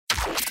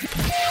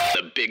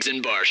Biggs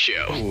and Barr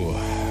Show. Ooh.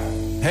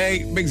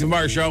 Hey, Biggs and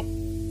Barr Show.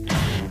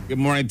 Good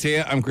morning to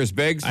you. I'm Chris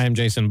Biggs. I am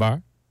Jason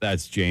Barr.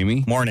 That's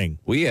Jamie. Morning.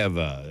 We have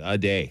a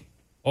day.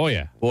 Oh,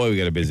 yeah. Boy, we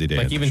got a busy day.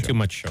 Like even too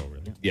much show,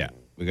 really. Yeah.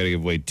 We got to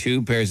give away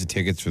 2 pairs of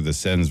tickets for the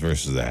Sens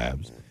versus the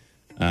Habs.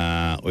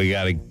 We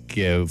got to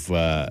give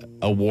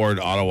award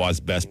Ottawa's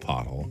best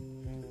pothole.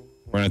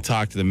 We're going to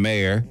talk to the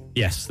mayor.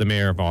 Yes, the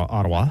mayor of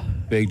Ottawa.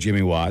 Big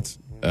Jimmy Watts.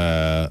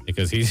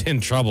 Because he's in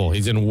trouble.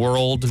 He's in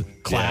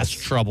world-class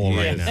trouble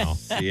right now.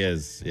 He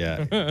is,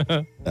 yeah.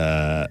 So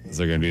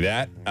we're going to do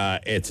that.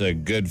 It's a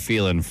good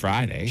feeling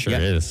Friday. Sure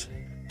is.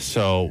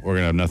 So we're going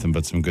to have nothing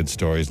but some good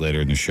stories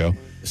later in the show.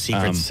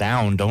 Secret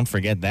sound, don't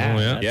forget that. Oh,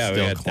 yeah. That's Yeah, we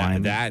still got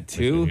climbing. that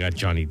too. We got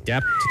Johnny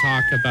Depp to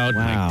talk about.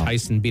 Wow. Mike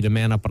Tyson beat a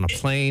man up on a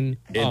plane.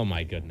 Oh,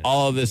 my goodness.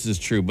 All of this is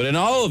true. But in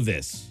all of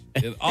this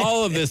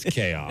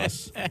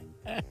chaos,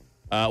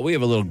 we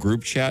have a little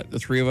group chat, the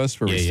three of us,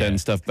 where we send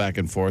stuff back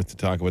and forth to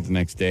talk about the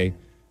next day.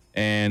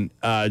 And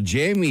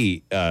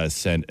Jamie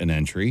sent an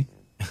entry.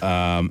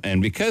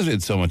 And because we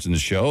had so much in the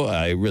show,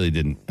 I really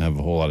didn't have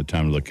a whole lot of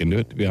time to look into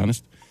it, to be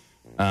honest.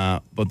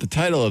 But the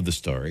title of the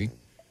story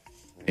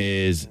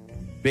is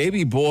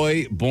Baby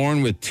Boy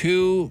Born with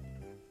 2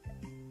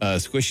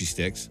 Squishy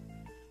Sticks.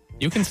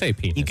 You can say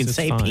penis. You can It's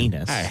say fine.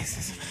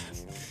 penis.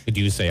 Could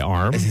you say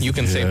arm? You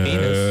can say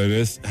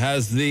penis. This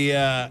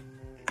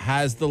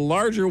has the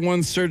larger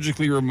one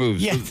surgically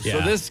removed. Yeah.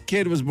 So this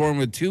kid was born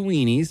with 2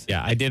 weenies,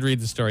 Yeah, I did read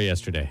the story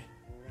yesterday.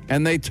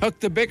 and they took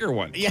the bigger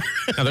one. Yeah.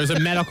 Now, there's a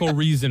medical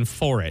reason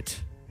for it,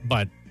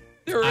 but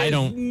There I is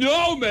don't-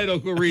 no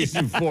medical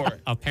reason for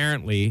it.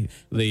 apparently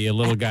the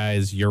little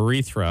guy's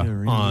urethra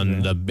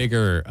on the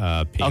bigger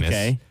penis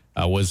Okay.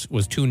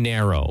 was too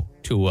narrow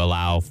to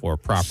allow for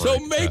proper. So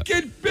make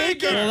it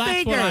bigger. Well,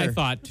 that's what I bigger.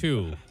 thought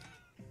too.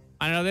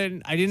 I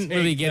didn't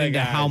really get the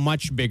into how guys.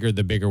 much bigger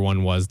the bigger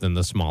one was than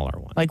the smaller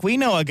one. Like we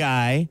know a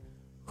guy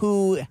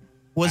who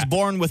was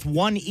born with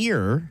 1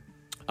 ear,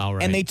 All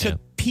right, and they took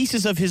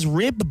pieces of his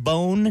rib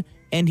bone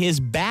and his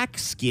back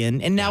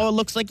skin, and now it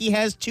looks like he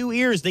has 2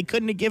 ears. They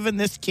couldn't have given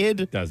this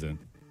kid. Doesn't.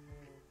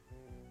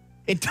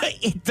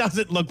 It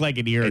doesn't look like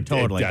an ear, It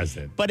totally.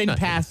 doesn't. But in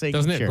passing,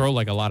 Doesn't it sure. grow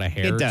like a lot of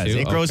hair? It does. Too?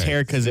 It grows Okay.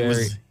 hair because it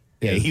was.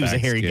 Yeah, His he was a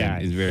back hairy skin guy.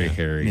 He's very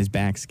hairy. And his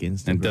back skin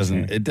still And grows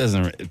hair. it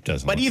doesn't.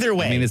 But look- either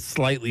way- I mean, it's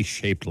slightly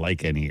shaped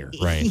like an ear.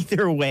 Right.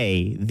 Either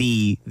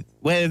way,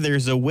 whether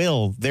there's a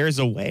will, there's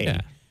a way. Yeah.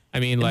 I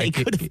mean, And like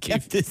they could have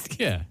kept this.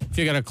 Yeah. If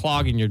you got a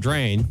clog in your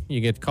drain, you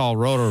get called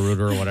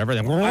Roto-Rooter or whatever.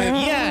 Then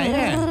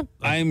Yeah.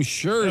 I'm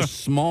sure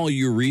small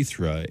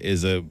urethra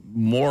is a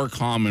more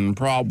common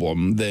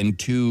problem than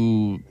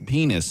 2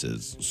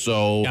 penises.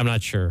 So, I'm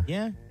not sure.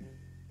 Yeah.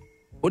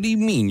 what do you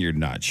mean you're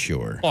not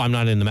sure? Oh, I'm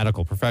not in the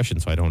medical profession,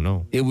 so I don't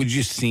know. It would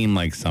just seem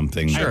like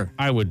something. Sure.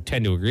 I would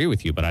tend to agree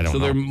with you, but I don't So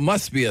know. there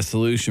must be a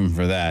solution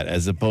for that,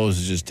 as opposed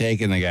to just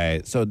taking the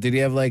guy. So did he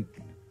have like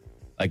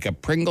a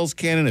Pringles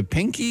can and a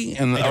pinky,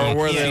 and or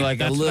were they like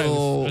a That's what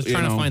little? I was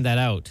trying to find that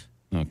out,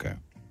 Okay.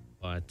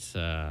 but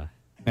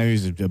He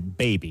was a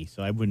baby,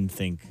 so I wouldn't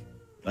think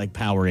like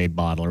Powerade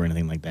bottle or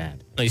anything like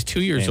that. he's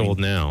 2 years Maybe. old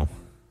now.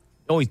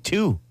 Oh, he's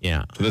 2.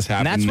 Yeah. So this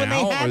happened that's when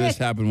they now, had or this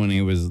it? happened when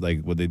he was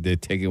like? Would they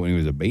did take it when he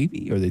was a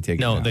baby, or they take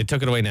it? No, now? they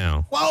took it away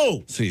now.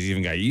 Whoa! So he's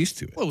even got used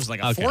to it. Well, it was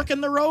like a Okay. fork in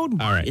the road.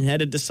 All right. It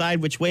had to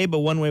decide which way, but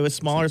one way was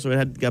smaller, so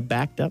it got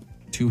backed up.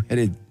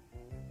 2-headed.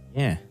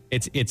 Yeah.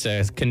 It's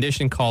a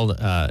condition called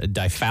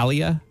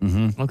diphalia,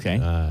 Okay.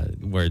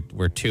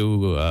 where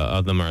 2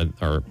 of them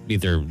are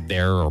either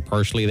there or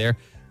partially there,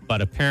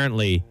 but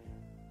apparently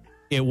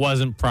it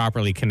wasn't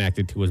properly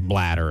connected to his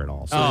bladder at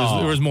all. So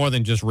there was more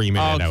than just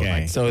reaming it out.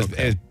 Okay. Like, So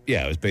it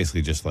was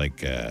basically just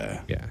like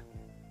yeah,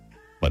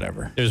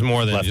 whatever. there's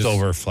more than just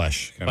Leftover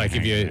flesh. kinda like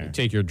if you hanging there.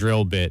 take your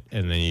drill bit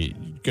and then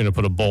you're going to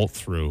put a bolt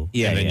through,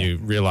 Yeah, and then yeah. you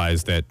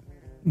realize that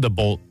the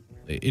bolt,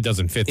 it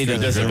doesn't fit through the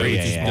doesn't drill. reach,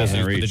 You just yeah, doesn't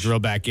yeah. put the Reach. drill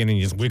back in and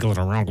you just wiggle it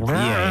around.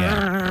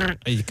 Yeah,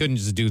 You couldn't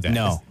just do that.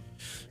 No.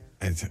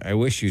 I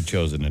wish you'd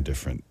chosen a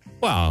different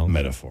Well,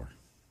 metaphor.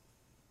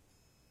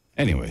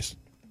 Anyways,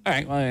 all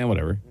right, well, yeah,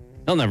 whatever.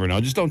 He'll never know.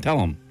 Just don't tell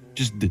him.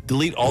 Just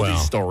delete all Well,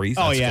 these stories.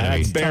 oh, That's yeah, gonna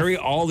be- that's bury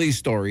all these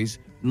stories.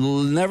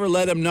 Never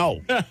let him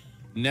know.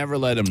 Never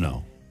let him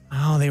know.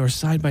 oh, they were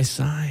side by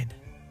side.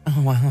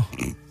 Oh wow.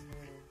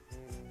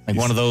 Like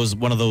one of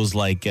those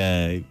like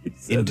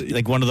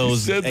like one of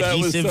those said that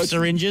was adhesive such-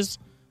 syringes.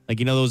 Like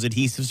those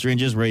adhesive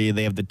syringes where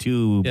they have the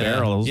 2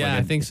 barrels. Yeah,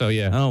 like I think so.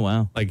 Yeah. Oh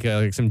wow. Like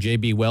some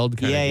JB Weld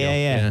kind Yeah, of deal.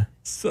 yeah, yeah.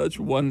 Such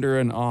wonder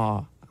and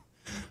awe.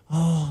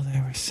 Oh, they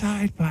were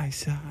side by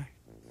side.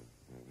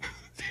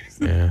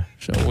 Yeah.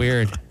 So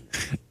weird.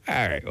 All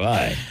right,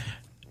 well,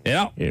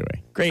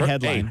 Anyway, great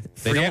headline.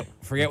 Forget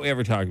we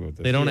ever talked about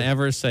this. They don't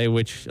ever say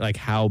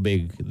how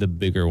big the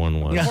bigger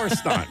one was. Of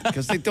course not,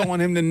 because they don't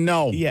want him to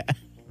know. Yeah.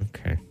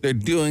 Okay. They're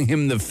doing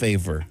him the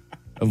favor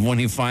of when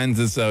he finds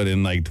this out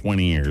in like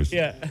 20 years.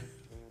 Yeah.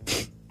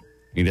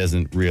 He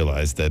doesn't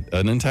realize that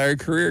an entire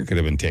career could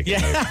have been taken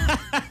out.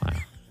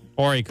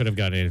 Or he could have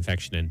gotten an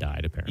infection and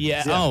died, apparently.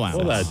 Yeah. Oh wow.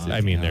 Well, that's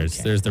I mean, there's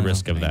the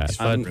risk of that.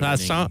 thanks. But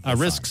that's a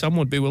risk some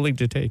would be willing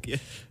to take.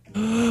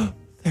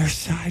 They're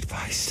side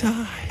by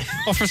side.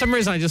 Oh, for some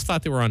reason, I just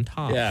thought they were on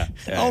top. Yeah.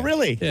 Oh,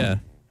 really? Yeah.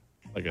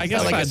 Like I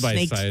guess Like a side by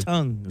snake's side.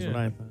 tongue is what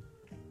I thought.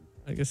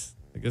 I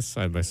guess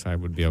side by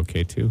side would be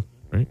okay too,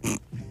 right?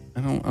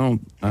 I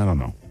don't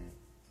know.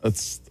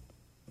 Let's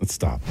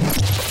stop.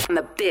 On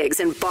the Biggs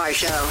and Bar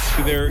Show.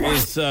 There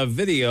is a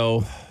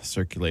video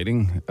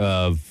circulating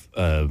of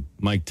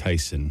Mike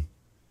Tyson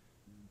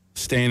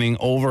standing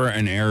over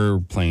an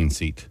airplane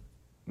seat,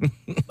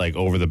 like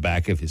over the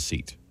back of his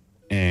seat,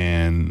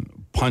 and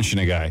punching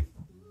a guy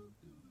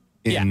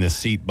in the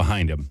seat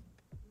behind him.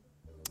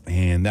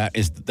 And that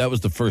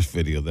was the first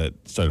video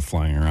that started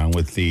flying around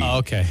with the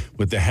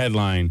with the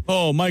headline.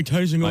 Oh, Mike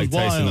Tyson goes Mike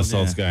Tyson wild.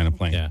 assaults guy in a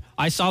plane. Yeah,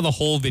 I saw the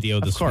whole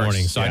video this course,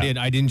 morning, so yeah.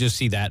 I didn't just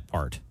see that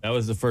part. That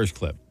was the first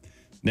clip.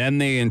 Then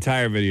the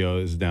entire video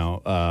is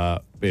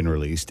now been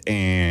released,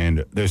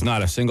 and there's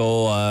not a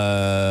single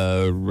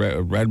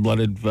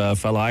red-blooded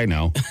fella I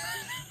know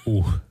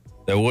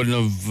that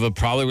wouldn't have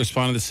probably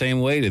responded the same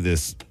way to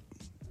this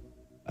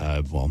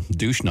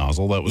douche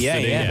nozzle that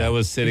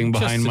was sitting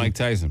behind Just Mike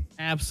Tyson.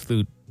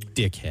 Absolute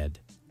dickhead.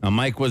 Now,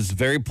 Mike was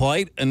very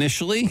polite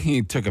initially.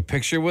 He took a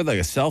picture with, like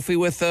a selfie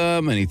with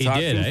him, and he talked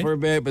to him for a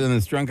bit. But then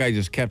this drunk guy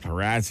just kept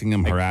harassing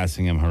him. He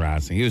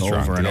was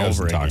drunk Over and he was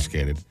over again.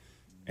 intoxicated.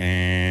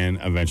 And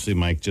eventually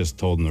Mike just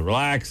told him to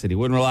relax, and he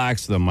wouldn't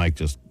relax. So then Mike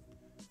just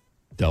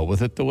dealt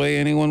with it the way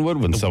anyone would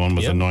when someone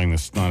was annoying the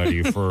snot out of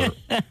you for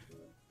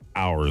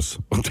hours.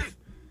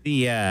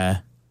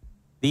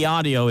 The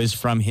audio is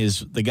from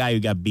the guy who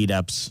got beat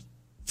up's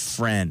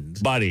friend.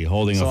 Buddy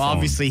holding a So phone.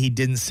 obviously he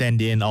didn't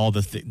send in all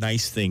the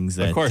nice things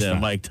that course not.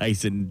 Mike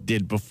Tyson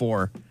did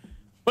before.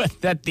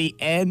 But at the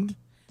end,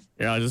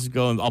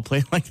 I'll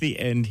play like the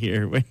end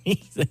here when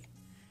he's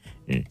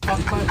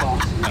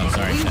oh,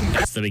 sorry.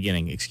 That's the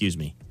beginning. Excuse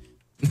me.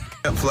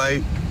 That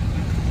flight,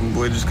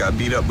 boy just got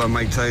beat up by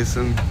Mike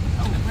Tyson.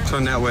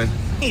 Turn that way.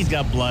 He's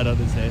got blood on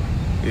his head.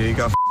 Yeah, he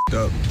got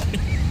up.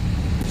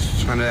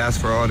 Just trying to ask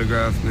for an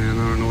autograph, man.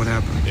 I don't know what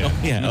happened.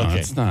 Yeah, No, okay.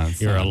 it's not.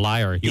 You're a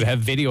liar. You have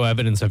video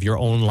evidence of your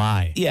own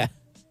lie Yeah.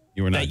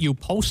 You were not that you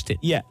posted.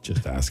 Yeah.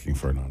 just asking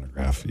for an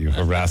autograph. You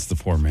harassed the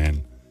poor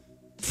man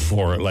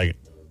for like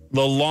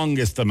the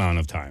longest amount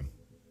of time.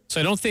 So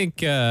I don't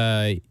think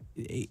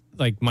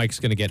like Mike's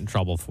going to get in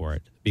trouble for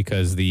it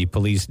because the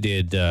police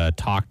did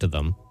talk to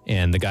them,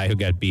 and the guy who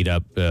got beat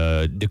up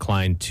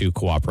declined to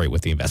cooperate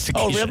with the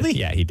investigation. Oh, really?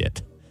 Yeah, he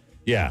did.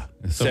 Yeah.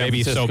 So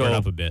maybe sobered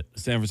up a bit.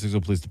 San Francisco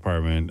Police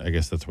Department, I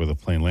guess that's where the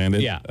plane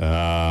landed.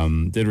 Yeah.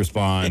 Did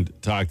respond,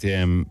 talked to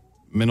him,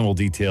 minimal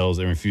details,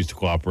 and refused to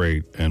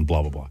cooperate, and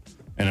blah, blah, blah.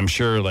 And I'm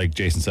sure, like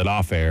Jason said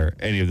off air,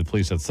 any of the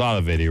police that saw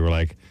the video were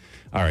like,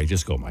 all right,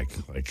 just go, Mike.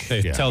 Like,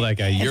 Tell that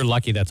guy, you're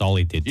lucky that's all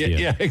he did to you.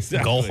 Yeah,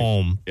 exactly. Go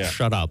home. Yeah.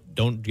 Shut up.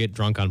 Don't get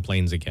drunk on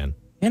planes again.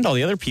 And all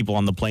the other people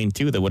on the plane,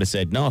 too, that would have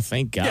said, no,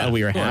 thank God Yeah,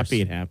 we were of course.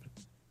 happy it happened.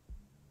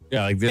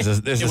 Yeah, like there's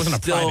It wasn't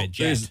a private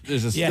jet.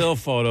 There's a still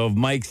photo of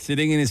Mike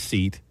sitting in his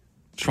seat,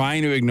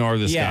 trying to ignore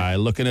this guy,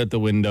 looking at the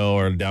window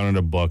or down at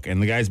a book,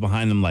 and the guy's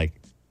behind him, like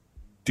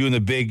doing the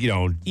big,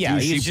 douchey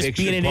he's just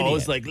picture being an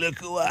pose, idiot. like look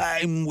who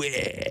I'm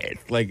with.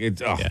 Like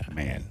it's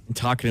man,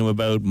 Talking to him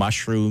about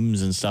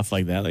mushrooms and stuff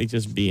like that. Like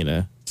just being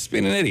just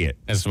being an idiot.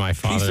 As my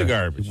Piece of father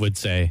garbage. would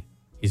say,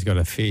 he's got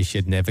a face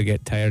you'd never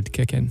get tired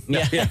kicking.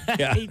 Yeah.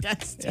 he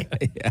does.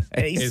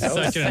 He's It's so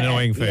such an sad.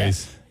 annoying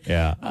face.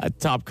 Yeah.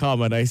 Top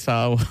comment I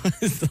saw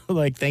was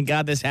like, thank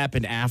God this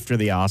happened after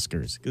the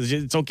Oscars. Because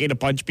it's okay to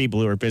punch people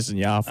who are pissing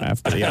you off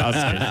after the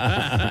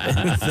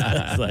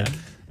Oscars. It's like,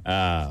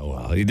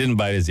 Well, he didn't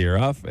bite his ear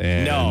off,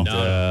 and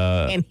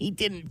No. and he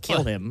didn't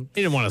kill him.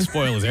 He didn't want to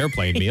spoil his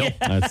airplane meal.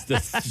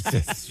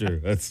 that's true.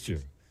 That's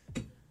true.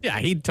 Yeah,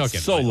 he took it.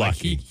 So but, like,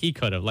 lucky. he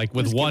could have, like,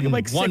 with Just one give him,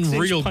 like, one 6-inch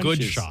real good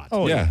punches. shot.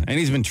 Oh, Yeah, and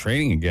he's been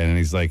training again, and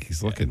he's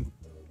looking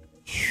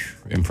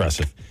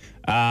impressive.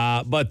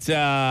 But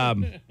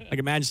Like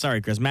imagine,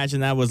 sorry, Chris.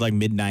 Imagine that was like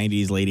mid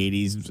 '90s, late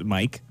 '80s,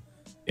 Mike.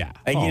 Yeah.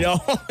 Like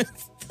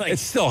it's like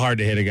it's still hard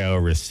to hit a guy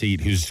over his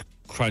seat who's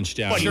crunched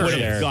down But he right would've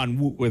there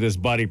gone with his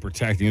buddy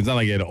protecting him. It's not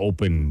like he had an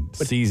open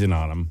season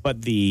on him. but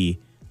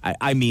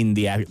I mean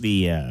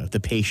the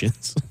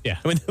patience. Yeah.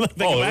 I mean, like,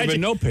 there would've imagine-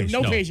 been no patience.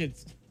 No No.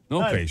 patience. No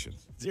None.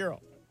 patience.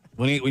 Zero.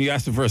 When you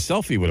asked him for a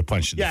selfie, he would have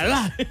punched you. in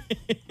the face.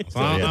 Yeah.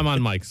 Well, yeah. I'm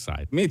on Mike's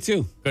side. Me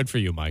too. Good for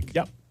you, Mike.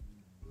 Yep.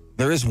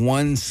 There is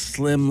one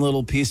slim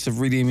little piece of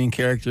redeeming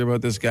character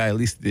about this guy. At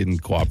least he didn't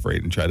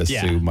cooperate and try to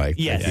sue Mike.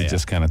 Yes. Like, he Yeah,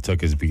 just kind of took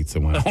his beats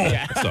and went home.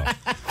 So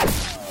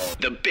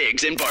The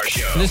Biggs and Bar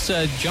Show. This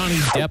Johnny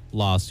Depp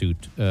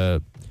lawsuit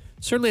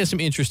certainly has some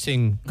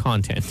interesting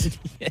content.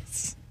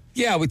 Yes.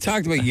 yeah, we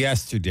talked about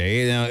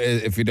yesterday. Now,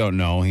 if you don't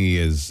know, he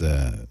is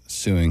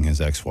suing his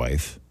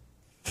ex-wife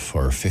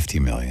for $50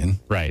 million.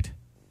 Right.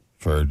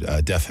 For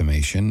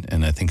defamation,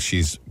 and I think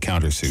she's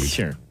countersued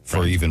Sure.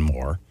 for even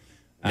more.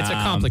 It's a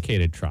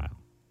complicated trial.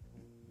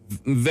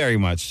 Very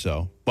much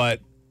so.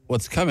 But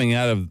what's coming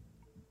out of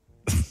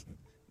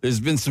there's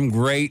been some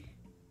great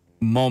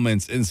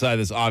moments inside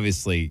this.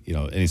 Obviously,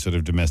 any sort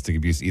of domestic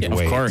abuse, either Yeah, of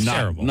way, course.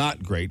 Terrible.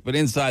 not great. But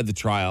inside the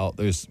trial,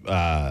 there's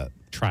Trial,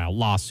 lawsuit,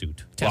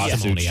 Lawsuit,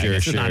 testimony. I sure, guess.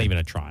 It's sure. not even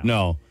a trial.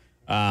 no.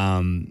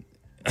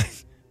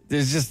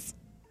 there's just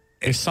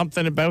There's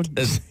something about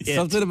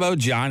something about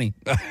Johnny.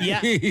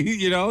 Yeah.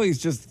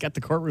 He's just got the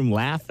courtroom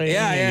laughing.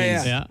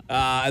 Yeah.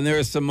 And there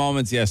were some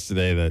moments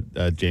yesterday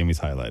that Jamie's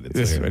highlighted.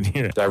 This So one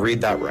here. Did I read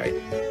that right?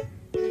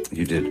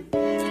 You did.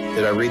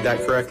 Did I read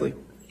that correctly?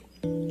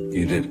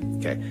 You did.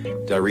 Okay.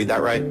 Did I read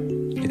that right?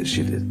 Yes,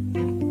 you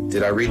did.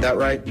 Did I read that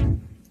right?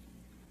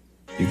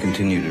 You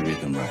continue to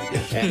read them right.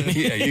 Yes.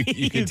 yeah,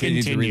 you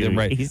continue to read them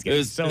right. He's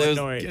getting so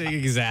annoyed.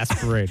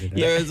 Exasperated.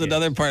 There's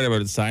another part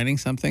about signing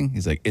something.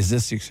 He's like, "Is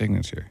this your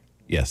signature?"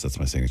 Yes, that's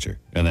my signature.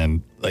 And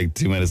then, like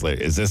 2 minutes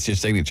later, "Is this your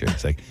signature?"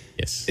 It's like,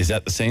 Yes. Is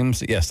that the same?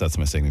 Yes, that's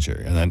my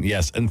signature. And then,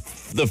 yes. And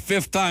the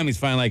fifth time, he's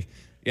finally like,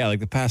 "Yeah, like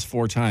the past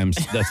 4 times,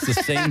 that's the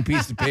same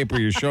piece of paper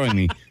you're showing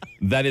me.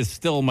 That is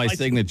still my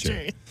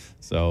signature."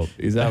 So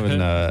he's having,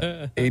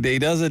 he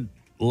doesn't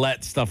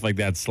let stuff like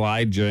that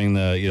slide during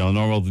the,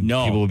 normal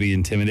people will be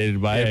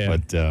intimidated by it.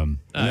 But and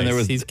then there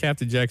was, he's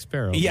Captain Jack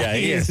Sparrow. yeah,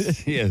 he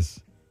is.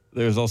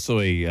 There's also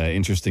a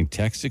interesting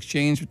text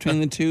exchange between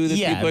the two that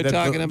people are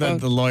talking about.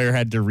 The lawyer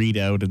had to read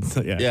out. And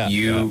so, yeah.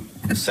 You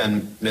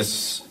send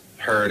Miss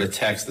Hurd a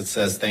text that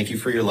says, "Thank you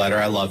for your letter.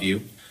 I love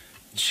you."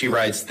 She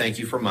writes, "Thank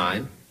you for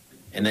mine."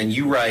 And then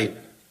you write,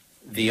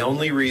 "The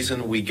only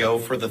reason we go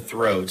for the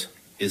throat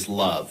is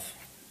love."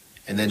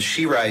 And then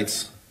she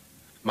writes,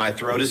 "My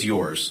throat is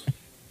yours.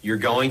 You're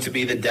going to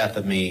be the death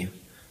of me,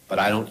 but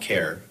I don't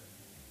care."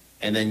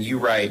 And then you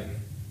write,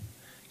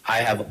 "I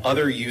have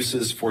other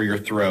uses for your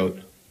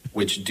throat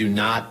which do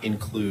not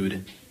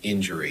include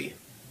injury."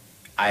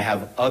 I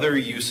have other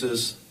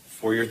uses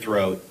for your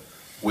throat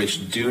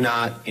which do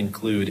not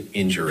include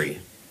injury.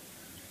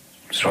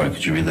 Sorry,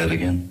 could you read that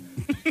again?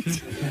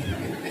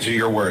 These are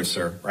your words,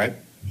 sir, right?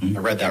 I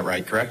read that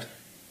right, correct?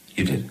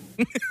 You did.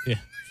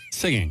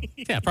 Singing.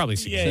 Yeah, probably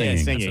singing. Yeah,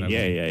 That's singing. what I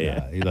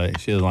mean. Yeah.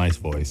 She has a nice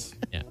voice.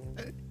 Yeah.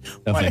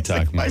 Definitely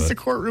talking Why is the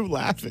about courtroom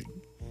laughing?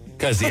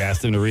 because he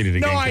asked him to read it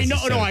again. No, 'cause I he know.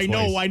 said No, it I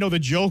know. twice. I know the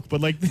joke,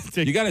 but like,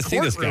 You got to see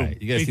this guy.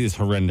 You got to see this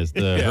horrendous.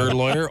 Her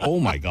lawyer. Oh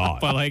my god.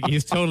 But like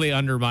he's totally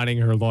undermining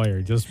her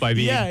lawyer just by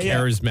being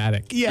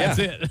charismatic. Yeah. That's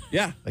it.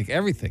 Yeah, like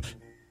everything.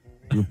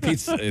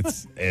 Repeats.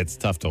 It's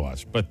tough to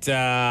watch. But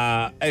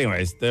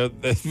anyways,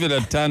 there's been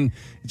a ton.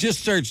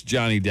 Just search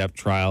Johnny Depp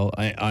trial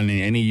on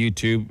any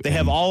YouTube. They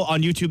have all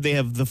on YouTube. They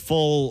have the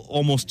full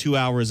almost 2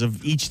 hours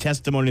of each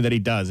testimony that he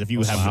does. If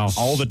you have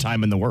all the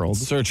time in the world,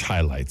 Search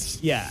highlights.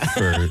 yeah.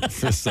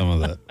 For some of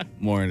the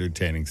more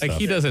entertaining stuff. Like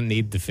he doesn't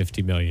need the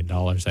 $50 million,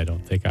 I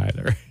don't think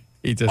either.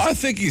 He just I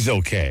think he's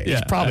okay. Yeah.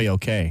 It's probably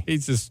okay.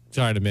 he's just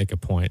trying to make a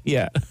point.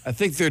 Yeah. I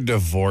think their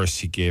divorce,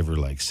 he gave her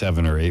like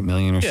 7 or 8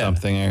 million or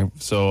something.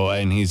 So,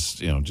 and he's,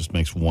 just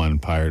makes one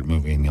pirate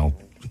movie and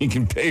he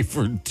can pay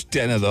for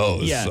 10 of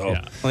those. Yeah. So,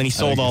 Well, and he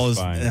sold all his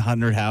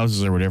 100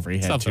 houses or whatever he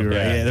had Something, too, right?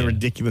 yeah, Yeah, the yeah.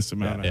 ridiculous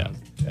amount of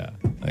houses. yeah.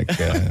 Like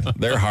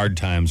their hard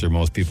times are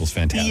most people's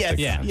fantastic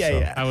times.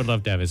 So. I would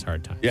love to have his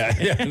hard time. Yeah.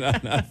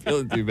 Not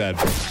feeling too bad.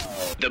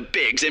 The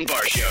Biggs and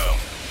Bar Show.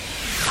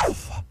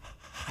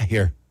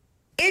 Here.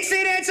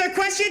 Instant answer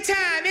question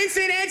time.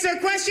 Instant answer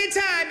question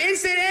time.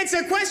 Instant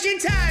answer question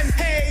time.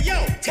 Hey,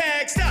 yo,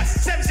 text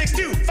us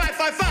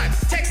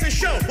 762-555. Text the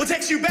show. We'll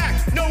text you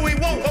back. No, we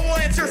won't, but we'll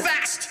answer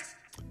fast.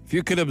 If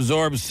you could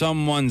absorb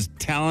someone's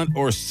talent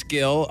or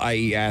skill,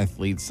 i.e.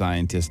 athlete,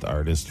 scientist,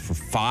 artist, for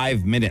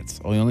 5 minutes.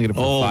 Oh, you only get it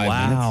for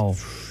 5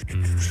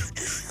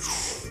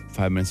 minutes?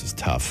 5 minutes is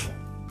tough.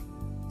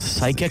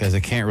 Psychic. Because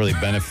it can't really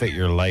benefit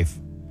your life.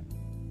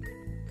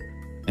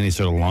 Any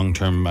sort of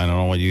long-term, I don't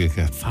know what you...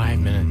 5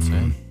 minutes,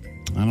 man.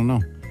 I don't know.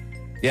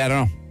 Yeah, I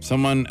don't know.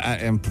 Someone...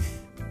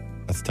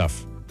 that's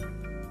tough.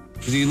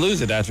 Because you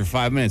lose it after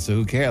 5 minutes, so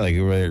who cares? Like,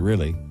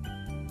 really?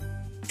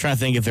 I'm trying to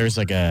think if there's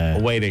like a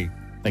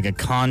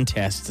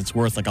contest that's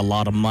worth like a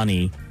lot of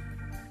money.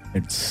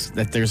 It's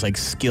that there's like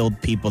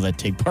skilled people that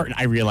take part.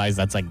 I realize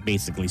that's like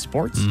basically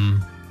sports,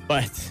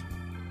 but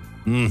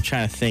I'm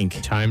trying to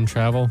think. Time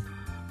travel?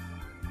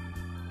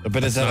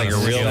 But is that like a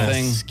real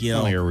thing? Skill.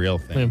 It's not like a real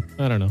thing.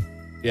 I don't know.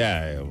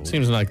 Yeah.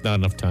 Seems like not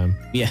enough time.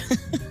 Yeah.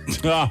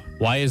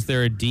 Why is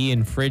there a D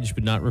in fridge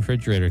but not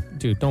refrigerator?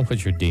 Dude, don't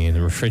put your D in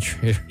the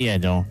refrigerator. Yeah,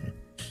 don't.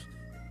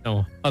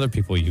 No, other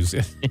people use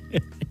it.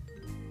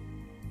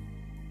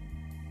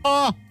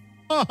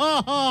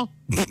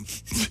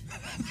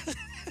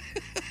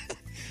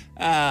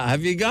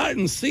 Have you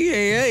gotten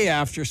CAA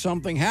after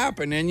something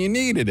happened and you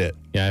needed it?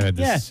 Yeah, I've had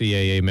the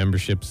CAA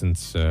membership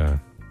since I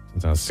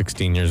was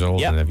 16 years old,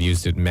 and I've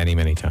used it many,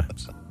 many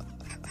times.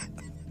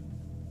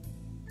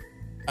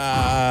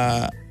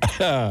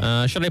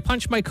 Should I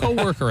punch my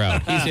coworker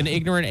out? He's an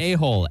ignorant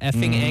a-hole,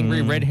 effing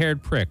angry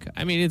red-haired prick.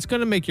 I mean, it's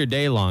going to make your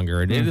day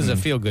longer, and it is a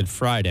feel-good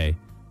Friday.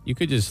 You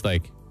could just,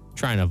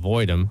 try and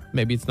avoid him.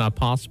 Maybe it's not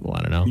possible.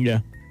 I don't know. Yeah.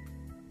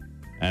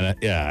 And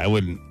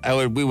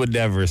we would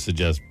never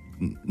suggest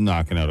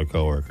knocking out a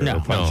coworker or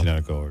punching out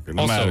a coworker,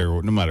 no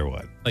matter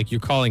what. Like, you're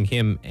calling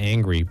him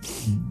angry,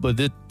 but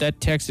that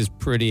text is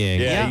pretty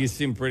angry. Yeah, you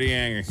seem pretty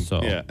angry.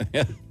 So.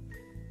 Yeah.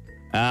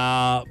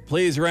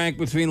 Please rank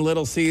between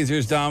Little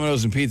Caesars,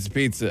 Domino's, and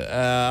Pizza.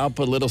 I'll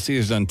put Little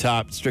Caesars on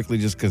top strictly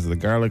just because of the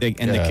garlic.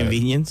 And the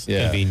convenience?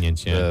 Yeah.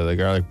 Convenience, yeah. The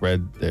garlic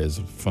bread is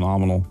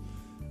phenomenal.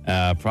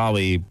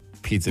 Probably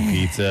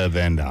Pizza,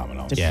 then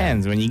Domino's.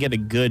 Depends. When you get a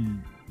good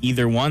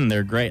either one,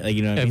 they're great. Like,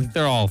 you know what I mean?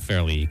 They're all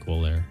fairly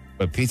equal there.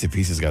 But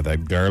Pizza's got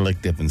that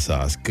garlic dipping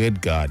sauce.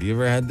 Good God. You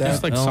ever had that?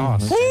 Just like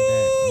sauce.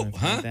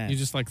 Huh? You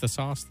just like the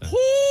sauce then?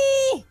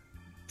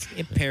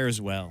 It pairs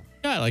well.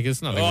 Yeah, like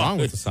there's nothing wrong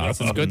with the sauce.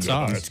 It's good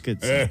sauce. It's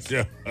good sauce.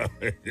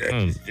 I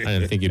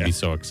didn't think you'd be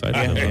so excited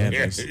about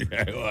it.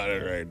 I want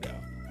it right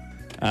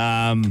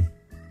now.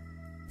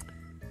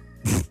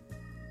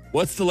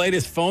 What's the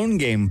latest phone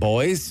game,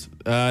 boys?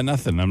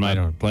 Nothing. I'm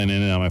not playing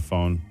it on my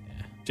phone.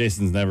 Yeah.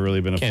 Jason's never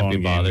really been a phone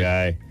game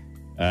guy.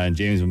 And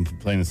James has been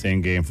playing the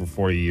same game for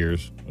 40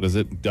 years. What is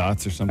it?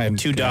 Dots or something? I have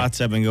 2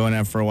 dots I've been going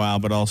at for a while,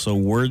 but also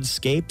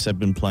Wordscapes I've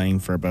been playing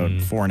for about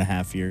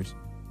 4.5 years.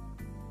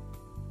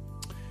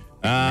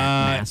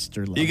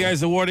 Master level. You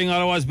guys awarding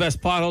Ottawa's best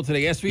pothole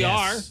today? Yes, we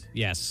are.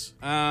 Yes.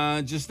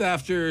 Just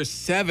after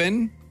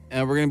 7,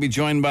 we're going to be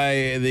joined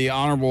by the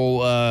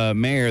honorable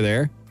mayor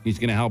there. He's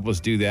going to help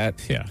us do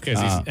that. Yeah, because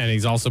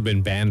he's also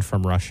been banned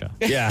from Russia.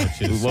 Yeah,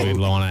 which is what we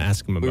want to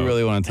ask him about. We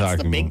really want to talk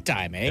That's to him. the big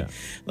time, eh? Yeah.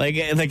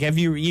 Like have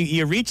you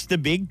reached the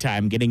big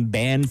time getting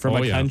banned from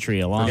a country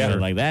along with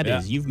like that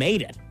is you've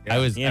made it. I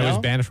was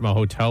banned from a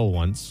hotel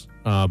once,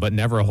 but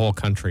never a whole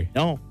country.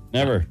 No,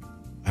 never.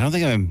 I don't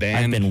think I've been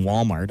banned. I've been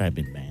Walmart. I've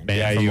been banned.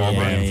 Yeah, you were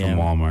banned from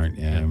Walmart.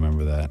 Yeah, I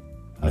remember that.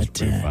 That was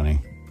pretty funny.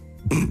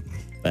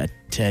 But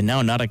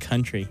no, not a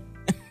country.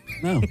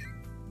 No.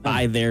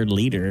 By their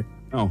leader.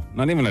 No,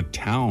 not even a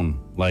town.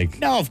 Like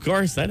no, of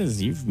course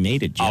you've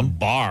made it, Jim. A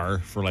bar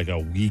for like a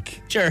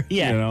week. Sure,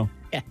 yeah. You know?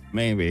 Yeah.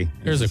 Maybe.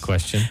 Here's a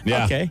question.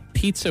 Yeah. Okay.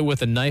 Pizza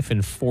with a knife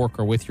and fork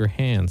or with your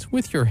hands?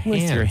 With your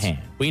hands. With your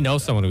hand. We know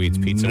someone who eats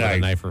pizza with a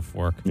knife or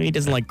fork. He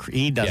doesn't like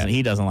he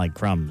doesn't like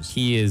crumbs.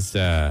 He is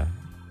a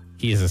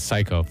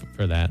psycho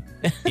for that.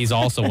 He's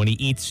also, when he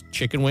eats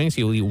chicken wings,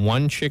 he'll eat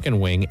one chicken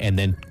wing and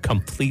then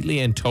completely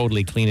and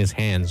totally clean his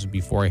hands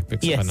before he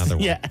picks up another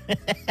one. Yeah.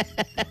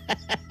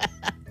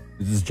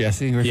 Is this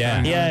Jesse? Or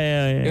Yeah.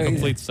 Yeah.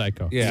 Complete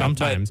psycho. Yeah,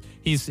 sometimes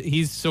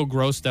he's so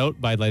grossed out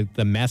by like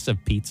the mess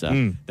of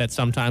pizza that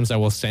sometimes I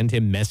will send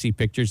him messy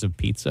pictures of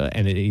pizza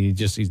and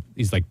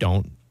he's like,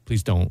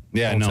 please don't.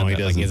 Yeah, don't no, send he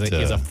that. Like, doesn't. he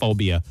has a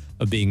phobia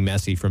of being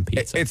messy from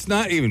pizza. It's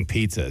not even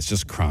pizza. It's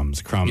just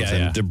crumbs Yeah,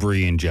 and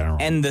debris in general.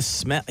 And the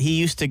smell. He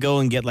used to go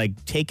and get like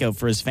takeout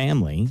for his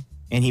family,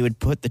 and he would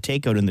put the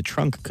takeout in the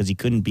trunk because he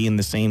couldn't be in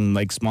the same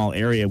like small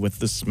area with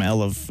the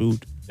smell of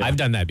food. I've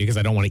done that because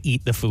I don't want to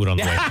eat the food on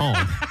the way home.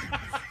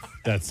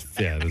 That's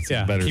a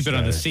better Keep it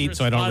on the seat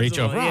so I don't reach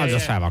over. I'll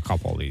just have a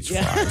couple of these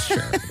fries. Sure,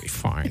 it'll be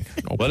fine.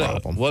 No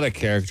problem. What a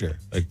character.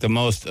 Like the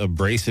most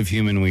abrasive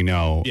human we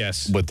know.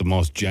 Yes. But the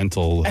most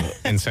gentle.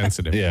 And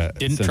sensitive. Yeah.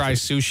 Didn't try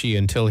sushi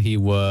until he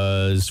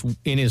was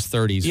in his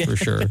 30s for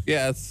sure.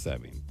 Yeah,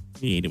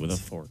 He ate it with a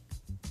fork.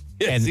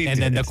 Yes, and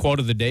then the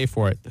quote of the day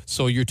for it.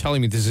 So you're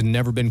telling me this has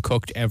never been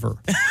cooked ever,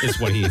 is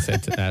what he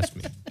said to ask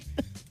me.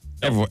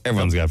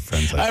 Everyone's got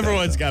friends like that.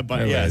 Everyone's got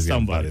buddies. Yeah,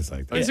 somebody. Buddies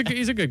like that.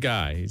 He's a good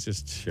guy. He's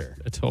just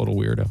a total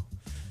weirdo.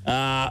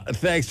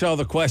 Thanks for all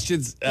the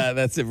questions.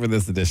 That's it for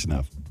this edition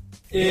of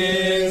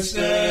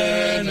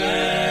Instant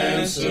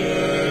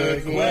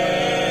Answer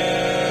Question.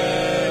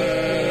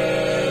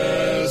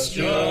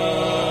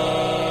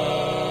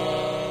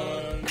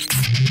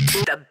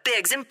 The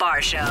Biggs and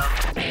Bar Show.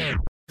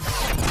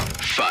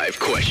 5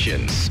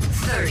 questions.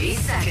 30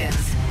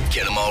 seconds.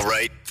 Get them all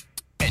right,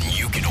 and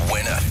you can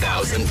win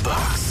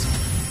 $1,000.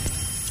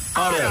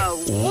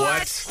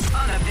 OttaWHAT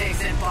on the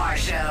Biggs and Bar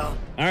Show.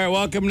 All right,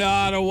 welcome to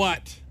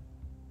OttaWHAT.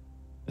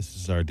 This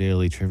is our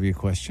daily trivia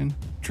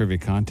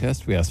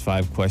contest. We ask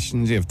 5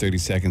 questions. You have 30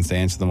 seconds to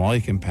answer them all.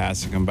 You can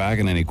pass or come back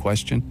on any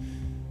question.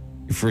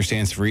 Your first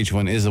answer for each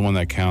one is the one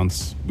that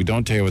counts. We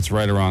don't tell you what's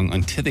right or wrong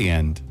until the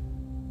end.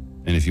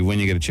 And if you win,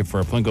 you get a chip for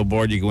our Plinko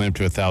board. You can win up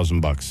to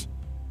 $1,000.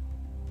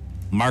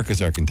 Mark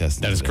is our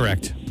contestant. That is today.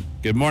 correct.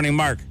 Good morning,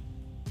 Mark.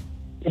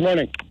 Good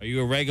morning. Are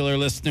you a regular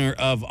listener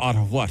of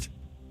OttaWHAT?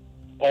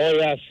 Oh,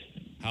 yes.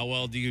 How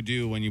well do you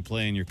do when you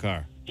play in your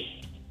car?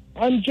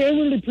 I'm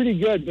generally pretty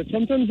good, but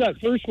sometimes that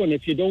first one,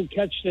 if you don't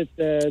catch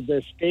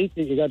the state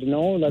that you got to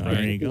know, that's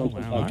there you go.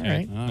 Wow, all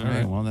right. All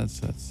right. Well, that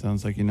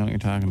sounds like you know what you're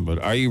talking about.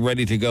 Are you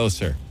ready to go,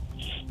 sir?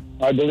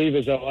 I believe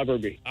as I'll ever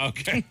be.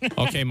 Okay.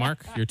 Okay,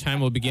 Mark, your time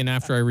will begin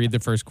after I read the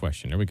first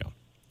question. Here we go.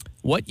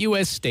 What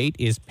U.S. state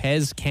is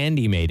Pez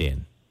candy made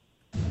in?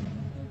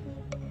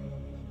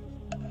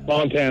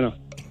 Montana.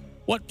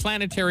 What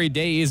planetary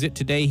day is it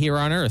today here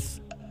on Earth?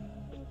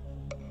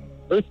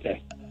 Earth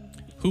Day.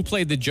 Who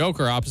played the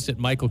Joker opposite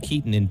Michael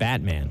Keaton in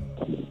Batman?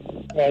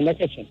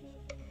 Nicholson.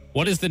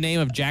 What is the name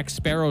of Jack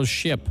Sparrow's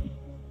ship?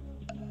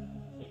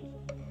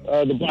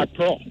 The Black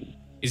Pearl.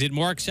 Is it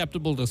more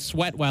acceptable to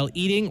sweat while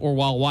eating or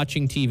while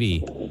watching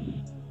TV?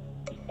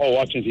 Oh,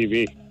 watching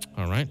TV.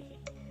 All right.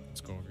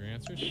 Let's go over your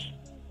answers.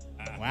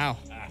 Wow.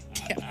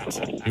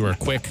 You were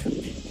quick.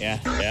 Yeah.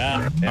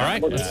 All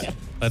right.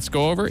 Let's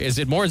go over. Is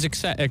it more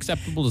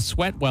acceptable to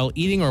sweat while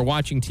eating or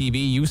watching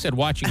TV? You said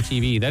watching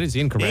TV. That is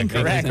incorrect.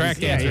 Incorrect. The correct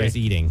Yeah, answer yeah. is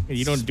eating.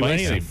 You don't do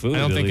Spicy anything. food. I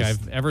don't at think least.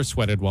 I've ever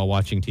sweated while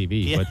watching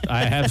TV, but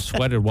I have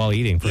sweated while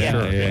eating for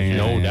sure.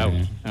 No doubt.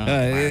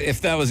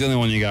 If that was the only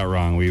one you got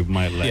wrong, we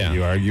might let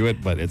you argue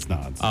it, but it's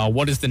not.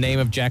 What is the name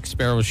of Jack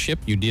Sparrow's ship?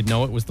 You did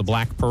know it was the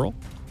Black Pearl.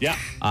 Yeah.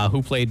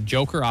 Who played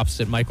Joker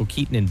opposite Michael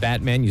Keaton in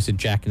Batman? You said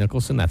Jack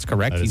Nicholson. That's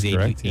correct. That is He's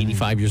correct,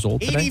 85 years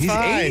old today.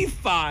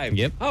 85.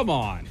 Yep. Come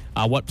on.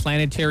 What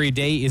planetary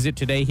day is it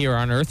today here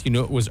on Earth? You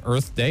knew it was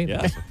Earth Day. Yeah.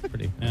 That's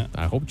pretty.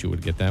 I hoped you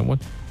would get that one.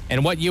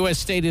 And what U.S.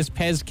 state is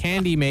Pez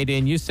candy made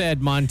in? You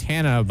said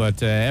Montana,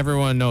 but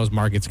everyone knows,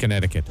 Mark, it's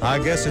Connecticut. I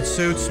guess it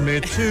suits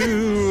me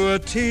to a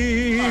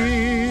T.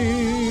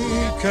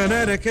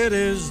 Connecticut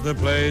is the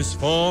place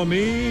for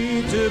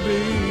me to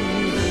be.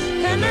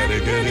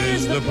 Connecticut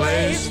is the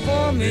place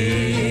for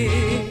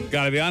me.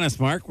 Got to be honest,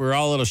 Mark. We're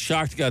all a little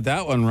shocked you got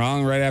that one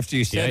wrong right after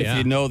you said if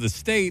you know the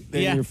state,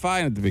 then you're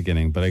fine at the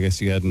beginning. But I guess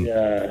you hadn't.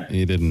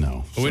 You didn't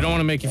know. But we don't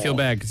want to make you feel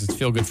bad because it's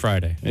Feel Good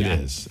Friday. It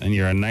is, and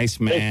you're a nice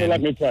man. Thanks for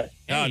letting me play.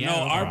 Oh, no,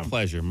 our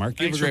pleasure, Mark.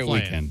 You have a great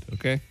weekend.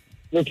 Okay.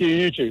 Look at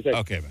you too. Thanks.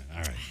 Okay, man. All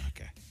right.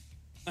 Okay.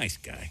 Nice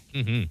guy.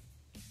 Mm-hmm.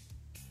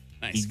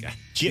 Nice guy.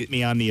 Jipped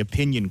me on the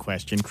opinion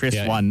question. Chris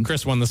Yeah, won.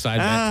 Chris won the side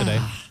bet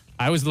today.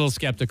 I was a little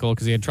skeptical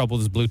because he had trouble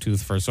with his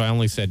Bluetooth first, so I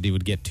only said he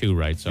would get 2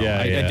 right. So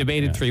I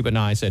debated 3, but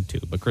no, I said 2.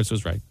 But Chris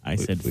was right. I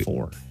said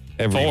 4.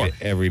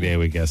 Every day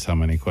we guess how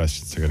many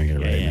questions they're going to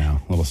get right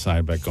now. Little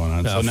side bet going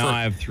on. So now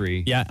I have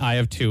 3. Yeah, I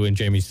have 2, and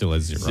Jamie still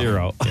has 0.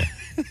 0. Yeah.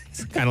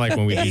 It's kind of like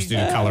when we used to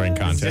do the coloring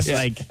contest. It's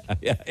like,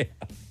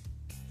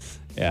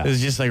 Yeah.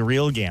 it's just like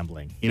real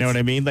gambling. You know what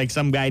I mean? Like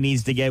some guy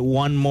needs to get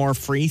one more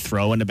free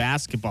throw in a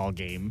basketball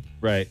game.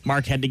 Right.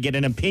 Mark had to get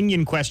an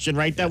opinion question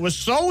right that was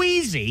so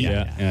easy.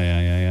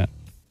 Yeah.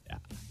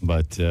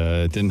 But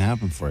it didn't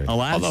happen for you.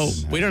 Alas. Although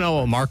we don't know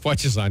what Mark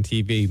watches on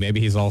TV. Maybe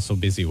he's also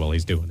busy while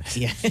he's doing it.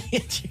 Yeah.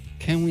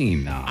 Can we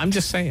not? I'm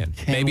just saying.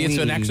 Maybe it's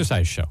an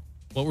exercise show.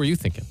 What were you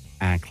thinking?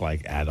 Act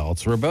like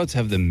adults. We're about to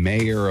have the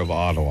mayor of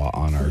Ottawa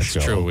on our show.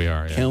 It's true, we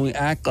are. Yeah. Can we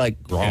act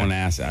like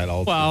grown-ass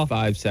adults Well, for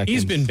 5 seconds?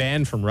 he's been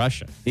banned from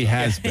Russia. He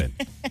has been.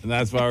 And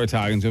that's why we're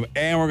talking to him.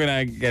 And we're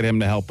going to get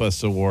him to help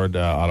us award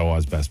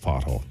Ottawa's best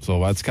pothole. So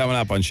that's coming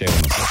up on Shea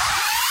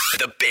 106.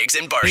 The Biggs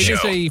and Bar It Show.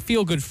 is a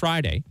feel-good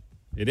Friday.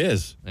 It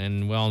is.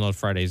 And we all know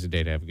Friday's a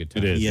day to have a good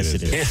time. It is. Yes,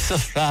 it is. It's a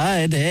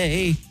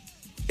Friday.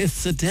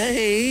 It's a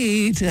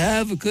day to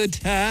have a good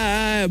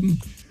time.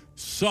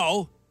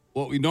 So,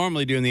 what we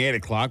normally do in the 8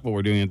 o'clock, but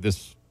we're doing it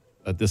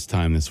at this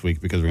time this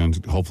week because we're going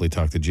to hopefully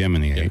talk to Jim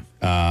in the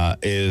 8,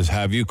 is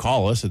have you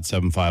call us at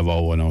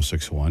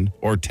 750-1061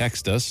 or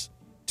text us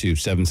to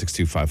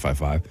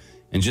 762-555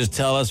 and just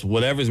tell us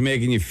whatever's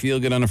making you feel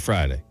good on a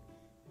Friday.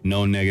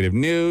 No negative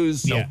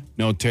news,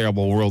 no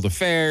terrible world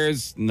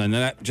affairs, none of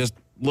that, just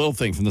little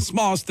thing from the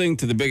smallest thing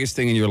to the biggest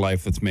thing in your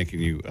life that's making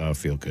you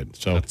feel good.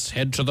 So Let's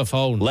head to the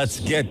phone. let's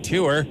get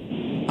to her.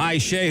 Hi,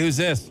 Shay. Who's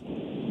this?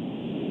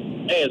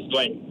 Hey, it's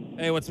Dwayne.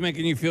 Hey, what's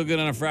making you feel good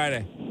on a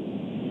Friday?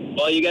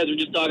 Well, you guys were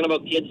just talking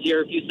about kids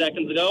here a few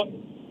seconds ago.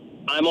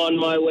 I'm on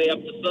my way up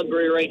to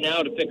Sudbury right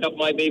now to pick up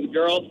my baby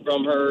girl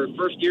from her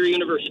first year of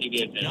university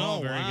being finished.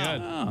 Oh, very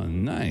good. Oh,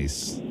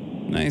 nice.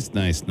 Nice.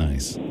 That's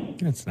nice.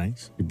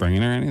 You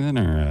bringing her anything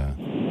or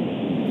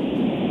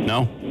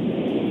no?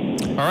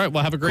 All right,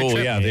 well, have a great Cool,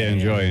 trip. yeah,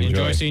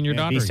 enjoy. seeing your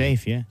daughter. Be again.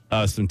 safe,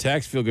 yeah. Some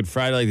text, feel good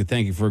Friday. I'd like to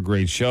thank you for a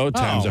great show.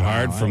 Times Oh, are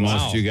hard wow, for wow.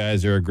 most. You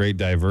guys are a great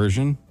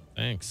diversion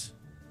Thanks.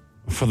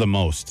 for the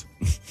most.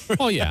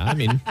 Well, yeah, I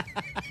mean,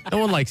 no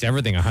one likes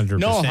everything 100%.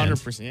 No,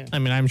 100%. Yeah. I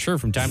mean, I'm sure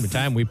from time to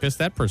time we piss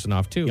that person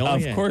off, too. Oh,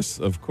 Of yeah. course.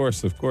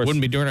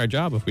 Wouldn't be doing our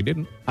job if we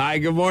didn't. Hi,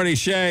 good morning,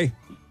 Shay.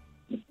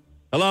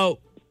 Hello.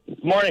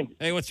 Good morning,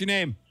 Hey, what's your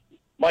name?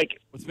 Mike.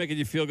 What's making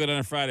you feel good on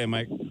a Friday,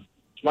 Mike?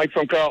 It's Mike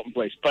from Carlton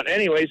Place. But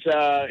anyways,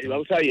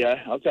 I'll tell you.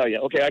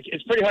 Okay,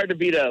 it's pretty hard to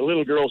beat a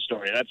little girl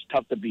story. That's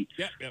tough to beat.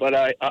 Yep. But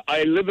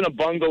I live in a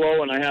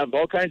bungalow and I have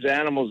all kinds of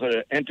animals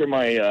that enter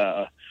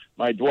my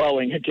my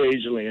dwelling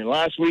occasionally. And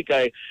last week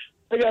I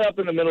got up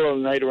in the middle of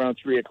the night around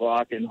 3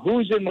 o'clock, and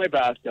who's in my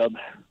bathtub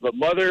but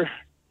mother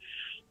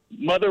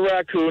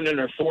raccoon and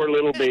her 4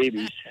 little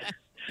babies.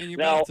 In your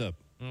Now- bathtub.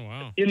 Oh,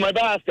 wow. In my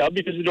bathtub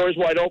because the door's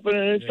wide open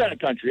and it's kind of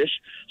countryish.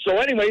 So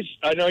anyways,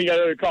 I know you got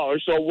other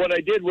callers. So what I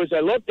did was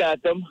I looked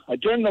at them. I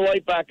turned the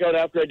light back out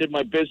after I did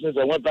my business.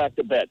 I went back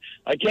to bed.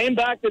 They came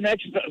back the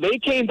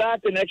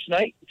next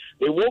night.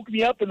 They woke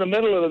me up in the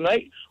middle of the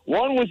night.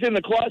 One was in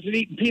the closet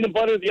eating peanut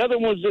butter. The other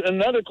one was in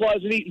another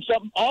closet eating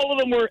something. All of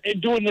them were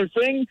doing their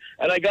thing.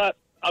 And I got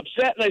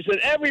upset and I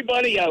said,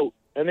 everybody out.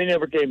 And they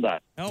never came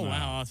back. Oh,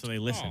 wow. So they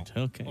listened.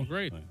 Okay. Well,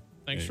 great.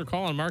 Thanks for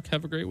calling, Mark.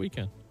 Have a great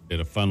weekend. Did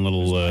a fun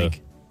little...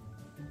 Mike.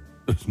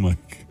 There's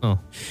Mike. Oh.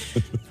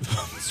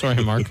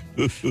 Sorry, Mark.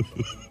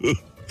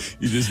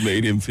 You just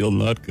made him feel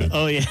not good.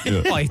 Oh, yeah.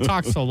 Well, he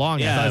talked so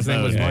long. I thought his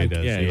name was He Mike.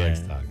 does. Yeah, He yeah. likes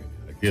talking.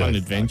 He Fun likes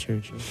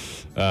adventure.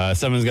 talking.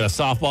 Someone's got a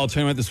softball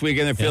tournament this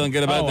weekend. They're feeling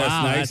good about it. Oh, That's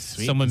wow, nice. that's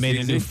sweet. Someone made a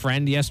Easy. new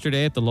friend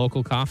yesterday at the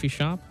local coffee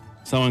shop.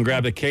 Someone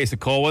grabbed a case of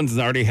cold ones and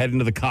is already heading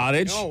to the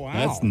cottage. Oh, wow.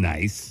 That's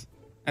nice.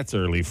 That's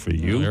early for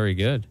you. Very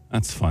good.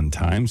 That's fun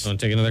times. Want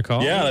to take another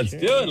call? Yeah, let's do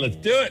it. Let's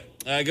do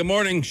it. Good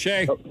morning,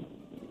 Shay.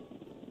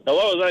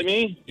 Hello, is that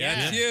me?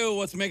 Yeah, it's you.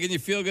 What's making you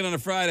feel good on a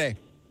Friday?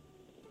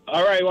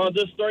 All right, well,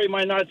 this story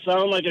might not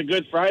sound like a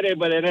good Friday,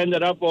 but it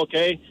ended up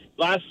okay.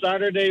 Last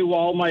Saturday,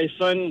 while my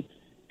son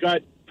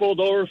got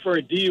pulled over for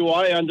a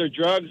DUI under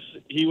drugs,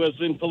 he was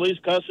in police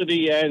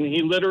custody, and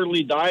he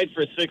literally died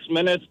for 6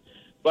 minutes,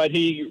 but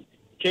he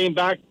came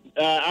back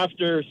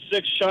after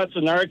 6 shots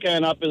of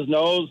Narcan up his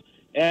nose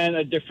and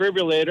a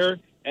defibrillator,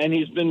 and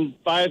he's been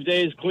 5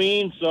 days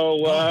clean, so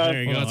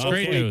there you go. That's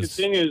great news.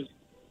 Continues.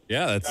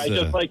 Yeah, that's... I'd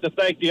just like to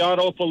thank the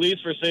Ottawa police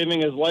for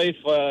saving his life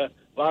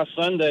last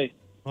Sunday.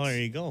 Oh,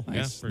 there you go.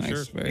 Nice, for nice,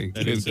 sure. Very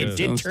That good. is, It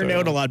did turn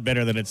out a lot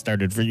better than it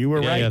started for you.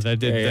 We're right. Yeah, that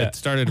did. That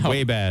started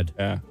way bad.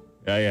 Yeah.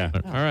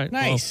 All right.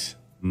 Nice.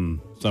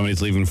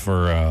 Somebody's leaving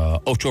for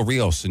Ocho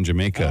Rios in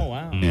Jamaica Oh,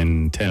 wow.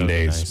 in 10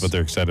 days, nice. but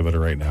they're excited about it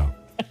right now.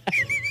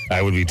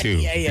 I would be too.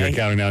 If you're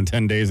counting down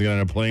 10 days to get on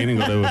a plane and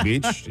go to a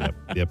beach.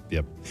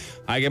 Yep.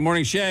 Hi, good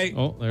morning, Shay.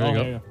 Oh, there you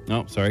go.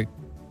 Oh, sorry.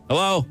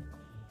 Hello.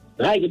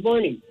 Hi, good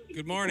morning.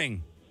 Good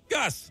morning.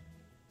 Gus.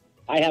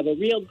 I have a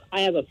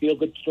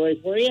feel-good story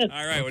for you.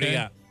 All right, what do you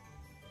got?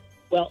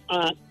 Well,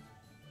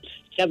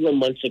 several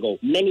months ago,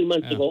 many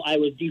months ago, I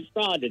was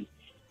defrauded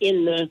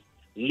in the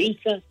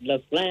Lisa La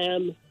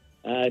Flamme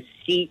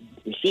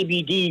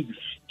CBD.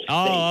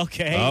 Oh,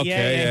 okay.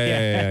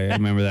 Okay, yeah. I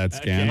remember that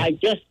scam.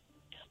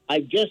 I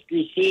just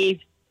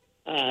received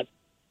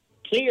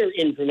clear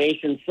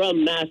information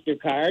from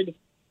MasterCard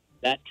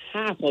that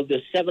half of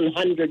the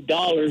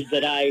 $700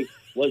 that I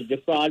was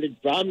defrauded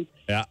from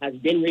has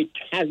been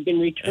returned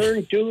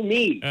to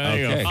me.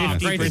 Okay.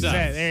 50%.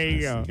 There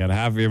you go. Got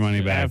half of your money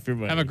back. Half your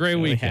money. Have a great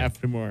weekend.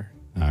 Half more.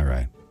 All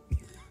right.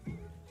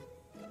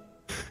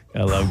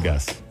 I love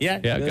Gus. Yeah,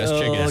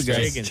 Gus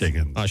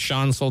Chicken.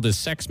 Sean sold his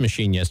sex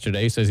machine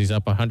yesterday. Says he's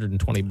up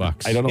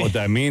 $120. I don't know what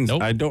that means.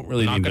 Nope. I don't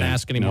really Not need going to that.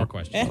 ask any more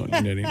questions. Don't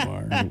need any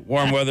more.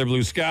 Warm weather,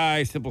 blue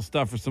sky, simple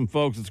stuff for some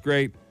folks. It's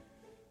great.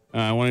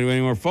 Want to do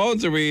any more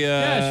phones? Are we?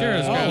 Yeah, sure.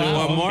 Let's do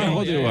one more.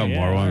 We'll do one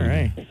more. All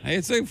right. Hey,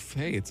 it's a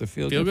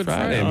feel good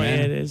Friday. Friday, man.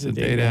 Yeah, it is a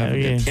day to have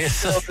a good.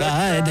 It's a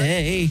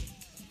Friday.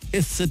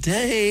 It's a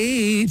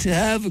day to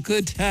have a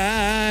good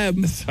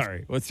time.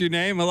 Sorry. What's your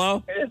name?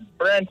 Hello. It's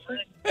Brent.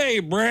 Hey,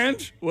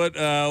 Brent. What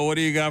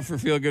do you got for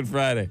Feel Good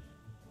Friday?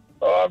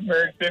 Oh, I'm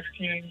married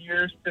 15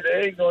 years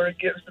today. Going to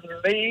get some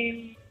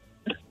lead.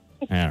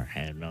 I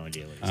have no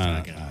idea what he's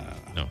talking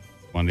about. No.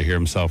 Wanted to hear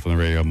himself on the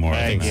radio more.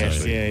 I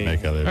guess,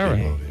 Make other All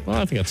people. right. Well,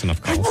 I think that's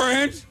enough calls.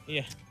 Brent.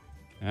 Yeah.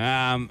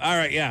 All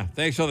right. Yeah.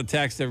 Thanks for the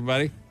text,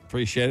 everybody.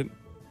 Appreciate it.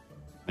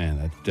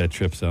 Man, that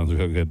trip sounds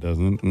real good,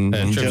 doesn't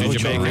it? Trip to Ocho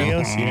Jamaica.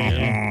 Rios?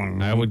 Yeah.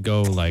 I would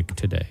go like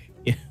today.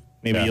 Yeah.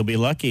 Maybe you'll be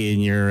lucky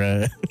and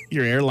your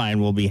your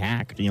airline will be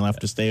hacked and you'll have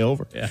to stay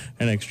over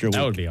an extra week.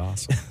 That would be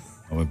awesome.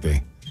 That would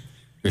be.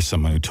 You're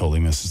someone who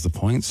totally misses the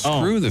point.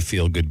 Screw the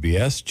feel good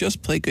BS.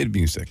 Just play good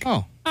music.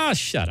 Oh,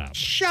 shut up.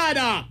 Shut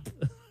up.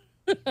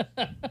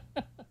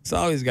 It's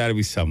always got to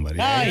be somebody.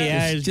 Oh, right?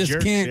 yeah. Just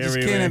can't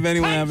have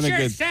anyone having a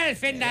good. Punch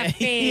yourself in the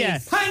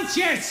face. Punch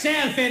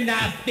yourself in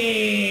the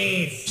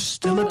face.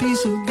 Still a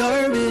piece of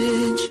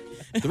garbage.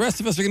 The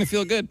rest of us are going to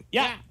feel good.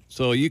 Yeah.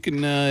 So you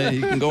can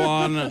go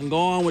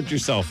on with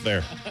yourself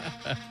there.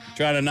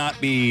 Try to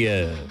not be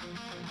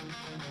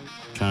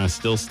trying to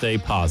still stay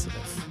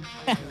positive.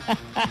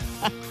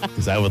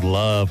 Because I would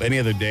love any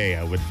other day.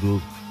 I would. Whoo!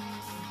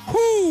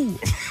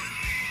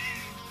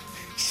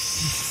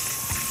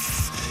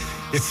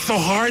 It's so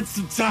hard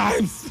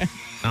sometimes.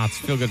 No, it's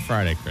Feel Good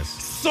Friday, Chris.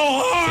 So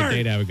hard. It's a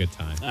day to have a good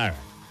time. All right.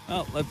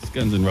 Well, let's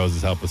Guns N'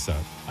 Roses help us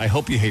out. I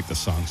hope you hate the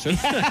song, sir.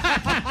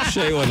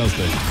 Show you one of those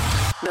things.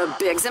 The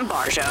Biggs and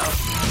Bar Show.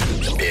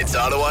 It's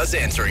Ottawa's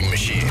answering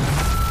machine.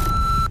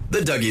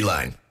 The Dougie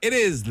line. It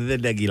is the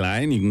Dougie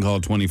line. You can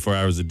call 24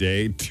 hours a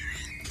day.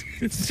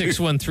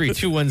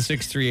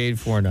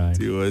 613-216-3849.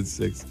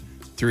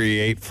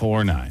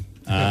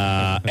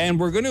 216-3849. And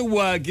we're going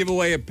to give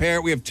away a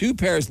pair. We have 2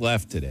 pairs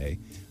left today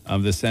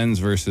of the Sens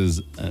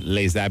versus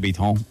Les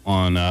Habitants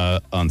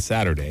on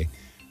Saturday.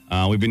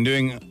 We've been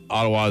doing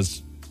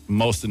Ottawa's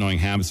most annoying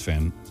Habs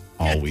fan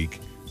all week.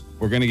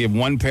 We're going to give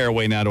 1 pair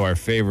away now to our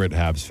favorite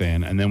Habs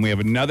fan, and then we have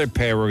another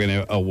pair we're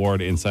going to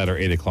award inside our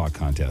 8 o'clock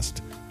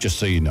contest, just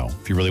so you know.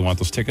 If you really want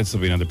those tickets,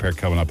 there'll be another pair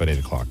coming up at 8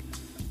 o'clock.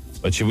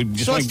 But should we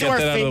just want to get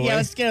that out of the way? Yeah,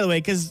 let's get out of the way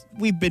because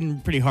we've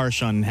been pretty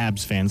harsh on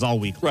Habs fans all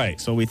week. Right.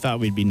 So we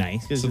thought we'd be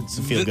nice because it's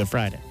a Feel Good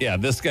Friday. Yeah,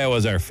 this guy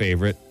was our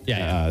favorite.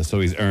 Yeah.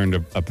 So he's earned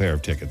a pair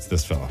of tickets,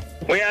 this fella.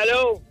 Oui,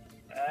 hello.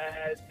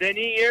 Denis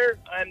here.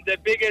 I'm the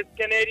biggest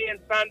Canadian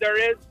fan there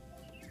is.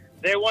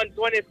 They won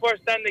 24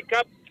 Stanley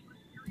Cup.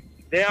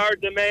 They are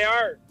the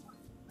meilleur.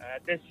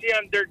 The C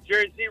on their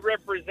jersey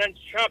represents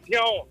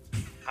champion.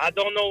 I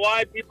don't know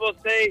why people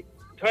say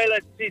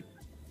toilet seats.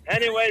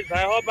 Anyways,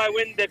 I hope I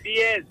win the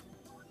billets.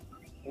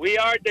 We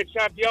are the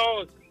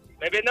champions.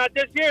 Maybe not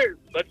this year,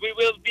 but we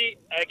will be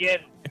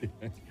again.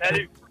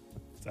 Salut.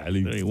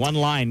 One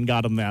line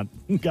got him that.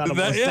 Got him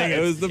those tickets.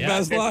 It was the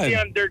best The line. C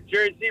under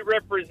jersey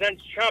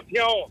represents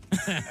champion.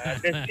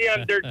 The C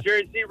under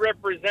jersey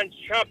represents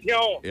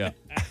champion. Yeah.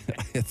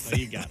 What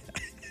do you got?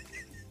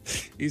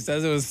 He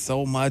says it was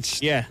so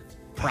much. Yeah.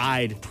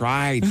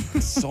 Pride.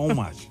 So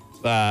much.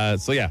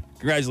 So, yeah,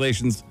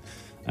 congratulations.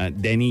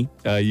 Denny,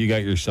 you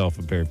got yourself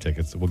a pair of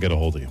tickets. We'll get a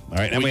hold of you. All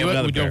right. And we have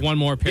another we do pair. have one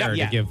more pair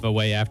to give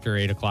away after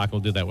 8 o'clock.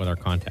 We'll do that with our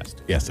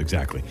contest. Yes,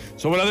 exactly.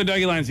 So what other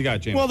Dougie lines you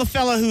got, James? Well, the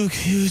fella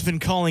who's been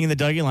calling in the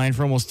Dougie line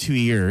for almost 2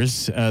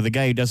 years, the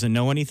guy who doesn't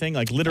know anything,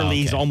 like literally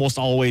he's almost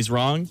always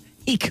wrong.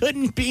 He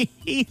couldn't be.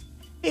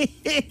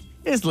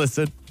 Just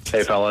listen.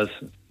 Hey, fellas.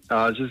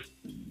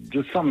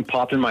 Just something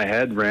popped in my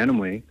head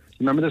randomly.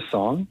 Remember this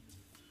song?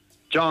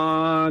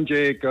 John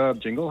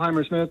Jacob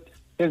Jingleheimer Smith.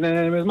 His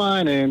name is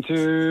my name,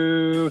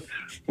 too.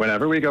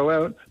 Whenever we go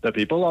out, the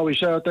people always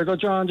shout, there go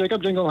John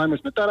Jacob Jingleheimer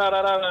Smith. Da, da,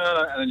 da, da,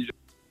 da. And then you just...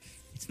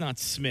 It's not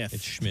Smith.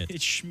 It's Schmidt.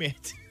 It's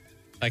Schmidt.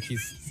 Like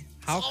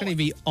how can he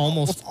be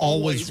almost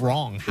always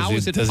wrong? How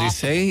is it Does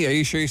possible? he say? Are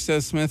you sure he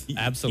says Smith?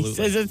 Absolutely. He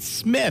says it's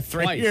Smith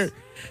right here.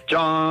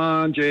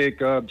 John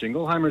Jacob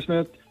Jingleheimer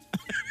Smith.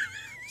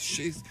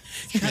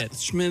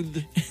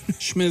 Schmid.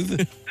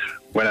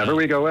 Whenever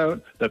we go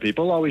out, the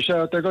people always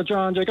shout, there go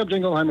John Jacob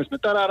Jingleheimer Smith.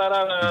 Da, da, da,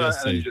 da, da. He does And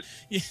then say you just...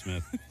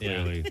 Smith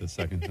clearly the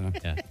second time.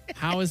 Yeah.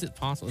 How is it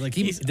possible? Like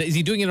is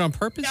he doing it on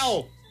purpose?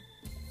 No.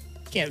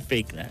 Can't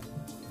fake that.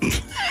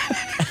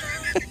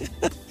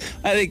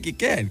 I think you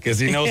can because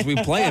he knows we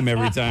play him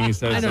every time he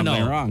says I don't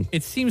something know. wrong.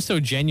 It seems so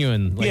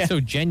genuine, so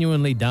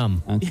genuinely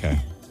dumb. Okay.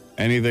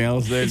 Anything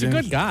else there, He's a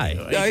James? good guy.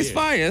 Yeah, he's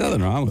fine. There's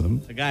nothing wrong with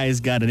him. The guy's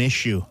got an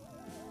issue.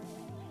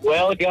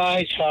 Well,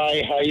 guys,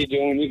 hi. How you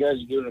doing? You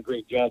guys are doing a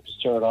great job to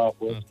start off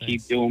with.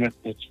 Keep doing it.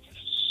 It's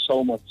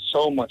so much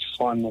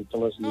fun to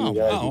listen to you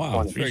guys. Oh,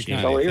 wow. It's Very funny.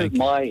 kind. So here's Thank you.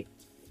 my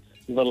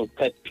little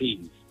pet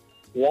peeve.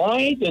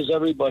 Why does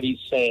everybody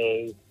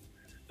say,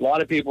 a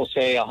lot of people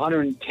say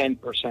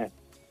 110%?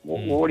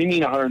 What do you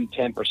mean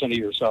 110% of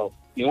yourself?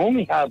 You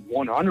only have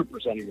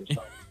 100% of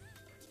yourself.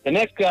 The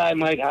next guy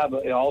might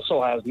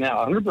also has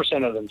now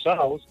 100% of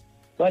themselves,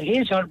 but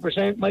his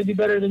 100% might be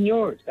better than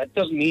yours. That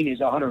doesn't mean he's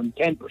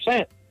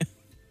 110%.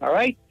 All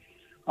right?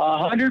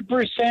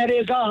 100%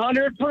 is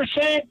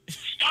 100%.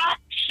 Stop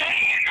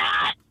saying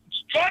that.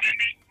 It's driving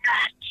me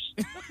nuts.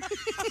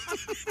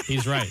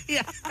 He's right.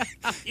 Yeah.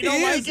 He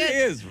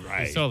is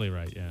right. He's totally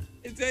right, yeah.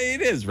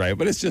 It is right,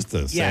 but it's just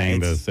a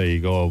saying to say you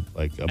go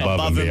like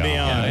above and beyond.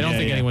 Yeah, I don't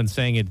think anyone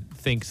saying it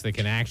thinks they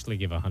can actually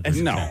give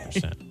 100%. No.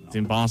 It's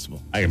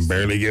impossible. I can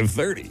barely give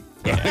 30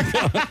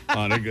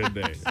 on a good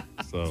day.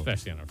 So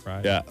Especially on a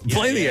Friday. Yeah.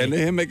 Play the end of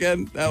him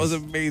again. That was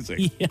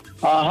amazing.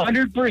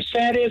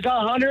 100% is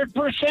 100%.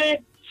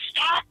 Stop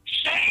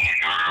saying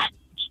that.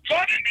 It's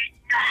driving me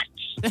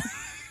nuts.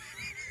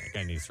 That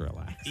guy needs to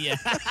relax. Yeah.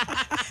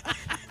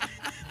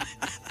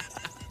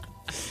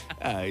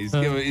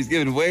 He's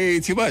giving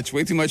way too much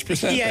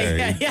percent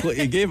there.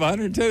 He gave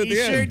 110 at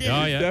the end. Sure did.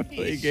 Oh, yeah.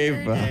 Definitely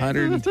gave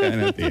 110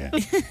 at the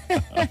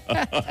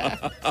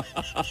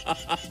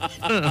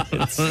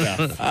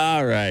end.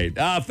 All right.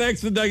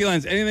 Thanks for the Dougie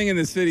lines. Anything in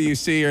the city you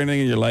see or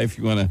anything in your life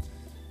you want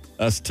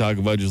us to talk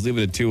about, just leave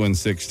it at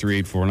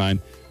 216-3849.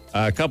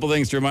 A couple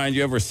things to remind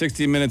you of. We're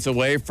 60 minutes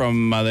away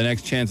from the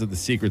next chance at the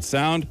Secret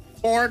Sound.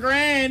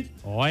 $4,000.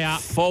 Oh, yeah.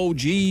 4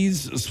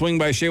 G's. Swing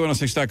by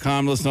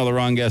Shay106.com. Listen to all the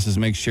wrong guesses.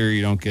 Make sure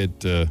you don't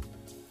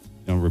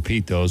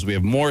repeat those. We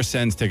have more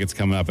Sens tickets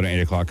coming up in an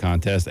 8 o'clock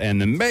contest.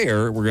 And the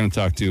mayor, we're going to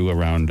talk to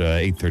around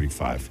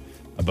 8:35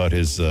 about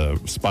his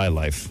spy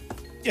life.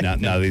 Now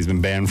that he's been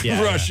banned from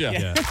Russia.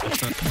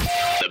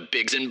 The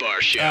Biggs and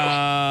Bar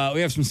Show. We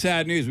have some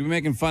sad news. We've been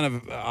making fun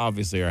of,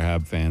 obviously, our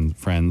Hab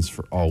friends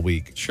for all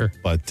week. Sure.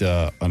 But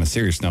on a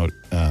serious note,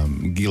 Guy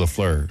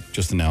Lafleur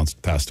just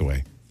announced passed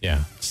away.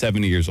 Yeah.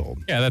 70 years old.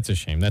 Yeah, that's a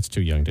shame. That's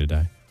too young to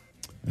die.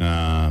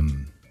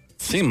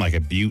 Seemed like a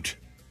beaut.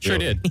 Sure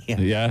really. did.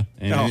 Yeah.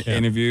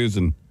 Interviews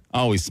and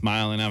always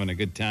smiling, having a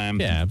good time.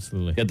 Yeah,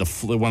 absolutely. He had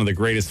one of the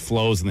greatest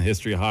flows in the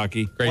history of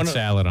hockey. Great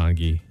salad on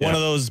Guy. One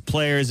of those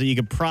players that you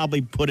could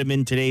probably put him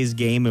in today's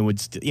game and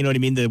would, you know what I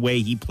mean? The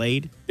way he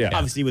played. Yeah.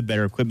 Obviously with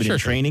better equipment and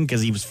training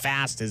because he was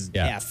fast as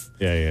F.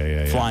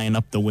 Yeah. Flying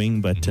up the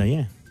wing, but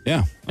yeah.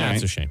 Yeah.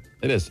 That's a shame.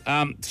 It is.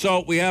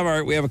 So we have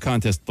a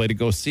contest to play to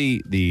go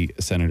see the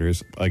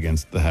Senators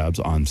against the Habs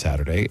on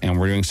Saturday, and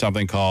we're doing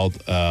something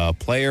called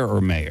Player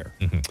or Mayor.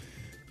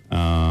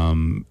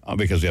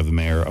 Because we have the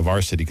mayor of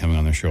our city coming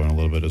on the show in a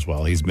little bit as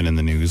well. He's been in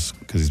the news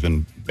because he's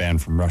been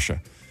banned from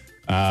Russia,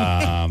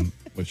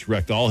 which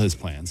wrecked all his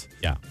plans.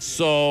 Yeah.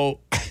 So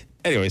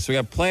anyway, so we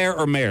got Player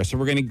or Mayor. So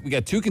we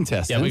got two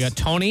contestants. Yeah, we got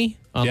Tony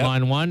on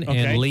line 1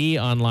 and Lee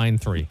on line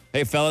 3.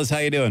 Hey, fellas, how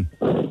you doing?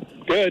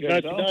 Good.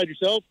 Not too bad.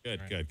 Yourself? Good.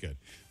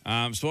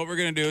 So what we're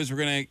going to do is we're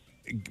going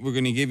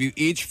to give you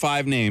each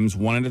 5 names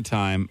one at a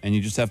time, and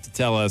you just have to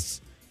tell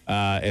us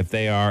if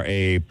they are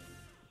a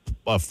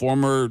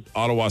former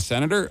Ottawa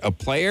senator, a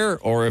player,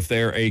 or if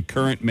they're a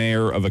current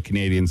mayor of a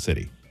Canadian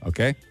city.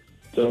 Okay?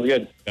 Sounds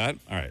good. Got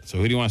it? All right. So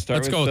who do you want to start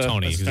Let's with? go with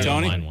Tony. Let's He's start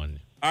on Tony? line 1.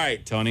 All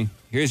right, Tony.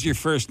 Here's your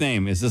first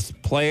name. Is this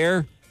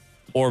player,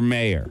 or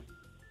mayor?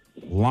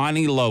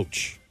 Lonnie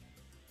Loach.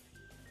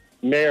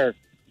 Mayor.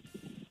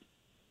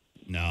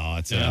 No,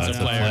 it's Yeah, a it's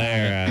a player.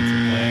 player. It's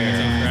a player. It's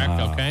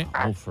incorrect,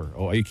 okay.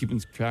 Oh, are you keeping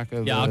track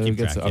of? Yeah, I'll keep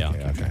track.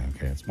 Okay,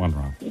 okay. It's one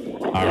wrong.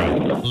 All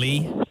right.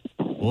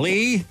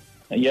 Lee.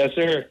 Yes,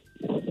 sir.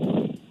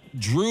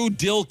 Drew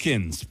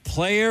Dilkins,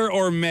 player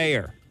or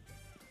mayor?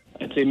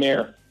 I'd say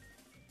mayor.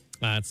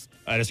 That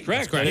is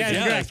correct. correct. Yeah,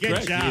 that's Good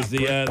correct. job. He's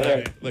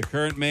the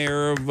current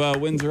mayor of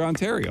Windsor,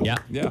 Ontario. Yeah.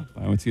 Yeah.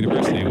 I went to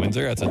University in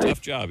Windsor. That's a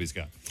tough job he's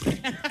got.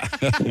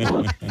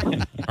 All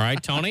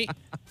right, Tony.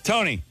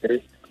 Tony.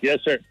 Yes,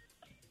 sir.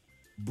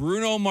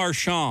 Bruno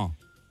Marchand.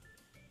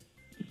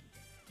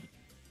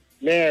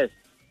 Mayor.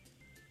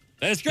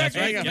 That's correct.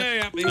 That's right. Yeah.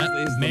 Yep. He's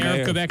the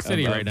Mayor of Quebec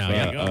City right now.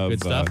 Yeah, good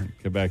stuff.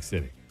 Quebec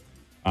City.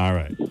 All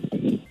right.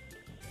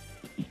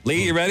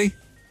 Lee, you ready?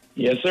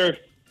 Yes, sir.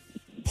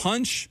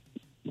 Punch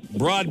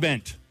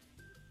Broadbent.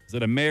 Is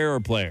it a mayor or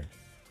player?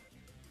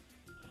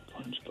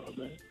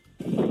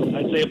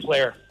 I'd say a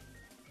player.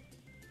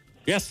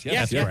 Yes,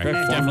 That's correct.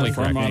 correct. Definitely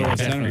correct. From Ottawa Yeah,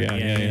 Center.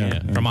 Yeah.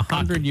 From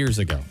 100 years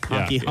ago.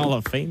 Hockey Hall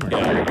of Famer.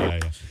 Yeah.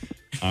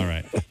 All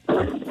right.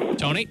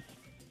 Tony?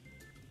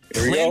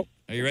 Here we go.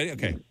 Are you ready?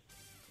 Okay.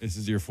 This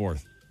is your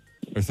fourth.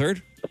 Or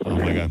third? Oh,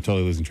 my God. I'm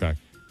totally losing track.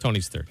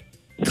 Tony's third.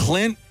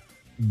 Clint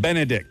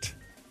Benedict.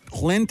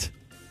 Clint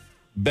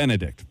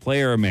Benedict.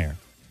 Player or mayor?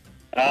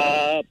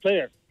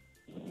 Player.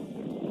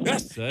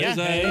 Yes. That is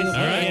All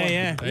right.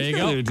 Yeah. There you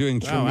go. They're doing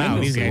Wow,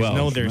 tremendously these guys well.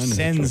 know their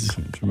sins.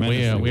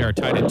 We are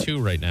tied at 2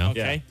 right now.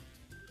 Okay.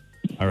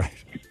 All right.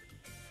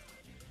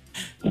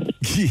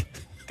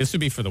 This would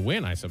be for the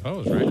win, I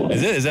suppose, right?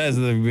 Is it? Is that as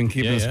they've been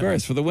keeping Yeah, the yeah. score?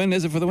 It's for the win?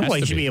 Is it for the win? Well,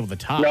 you should be able to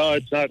talk. No,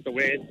 it's not the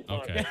way.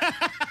 Okay.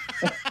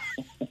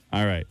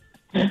 All right.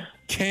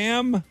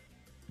 Cam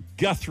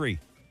Guthrie.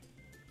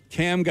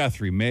 Cam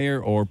Guthrie,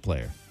 mayor or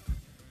player?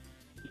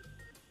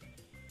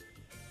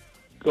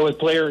 Go with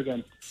player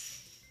again.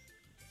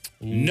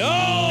 No!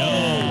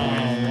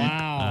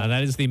 Wow.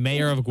 That is the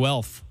mayor of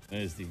Guelph.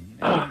 That is the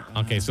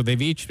Okay, so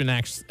they've each been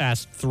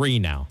asked 3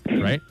 now,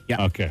 right?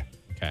 Yeah. Okay.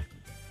 Okay.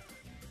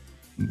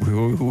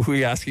 Who are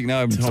we asking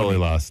now? I'm totally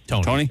lost.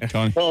 Tony.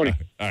 Tony? All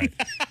right.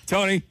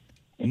 Tony,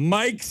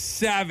 Mike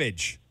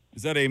Savage.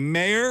 Is that a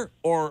mayor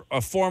or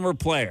a former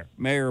player?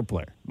 Mayor or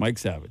player? Mike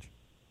Savage.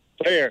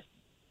 Player.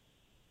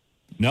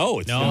 No,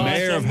 it's the No,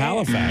 mayor that's of a mayor.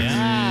 Halifax.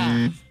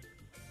 Yeah.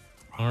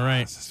 All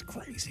right. This is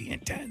crazy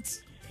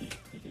intense.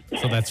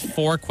 So that's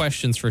 4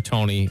 questions for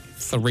Tony,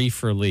 3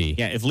 for Lee.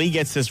 Yeah, if Lee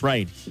gets this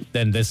right,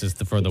 then this is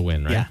for the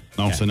win, right? Yeah.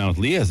 Oh, so now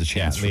Lee has a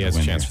chance for Lee the has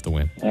win a chance here. for the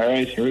win. All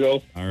right, here we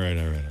go. All right.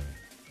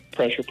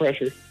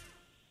 Pressure.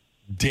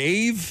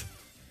 Dave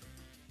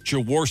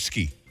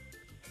Jaworski.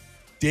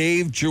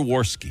 Dave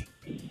Jaworski.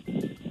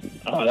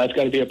 Oh, that's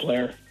got to be a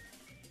player.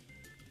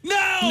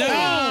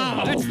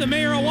 No! That's the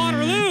mayor of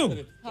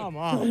Waterloo. come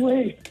on.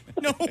 Wait.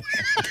 No.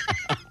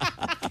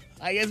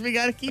 I guess we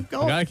got to keep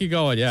going. Gotta keep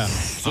going, yeah.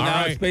 So All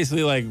now right. it's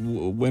basically like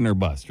win or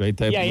bust, right?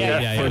 Type Yeah, of- yeah,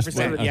 yeah, First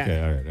 100%, win? yeah.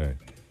 Okay,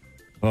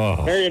 all right.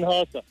 Oh. Marion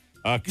Hossa.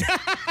 Okay.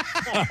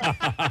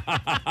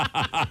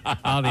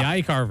 Oh, the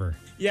eye carver.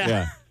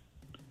 Yeah.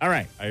 All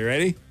right. Are you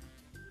ready?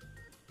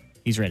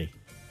 He's ready.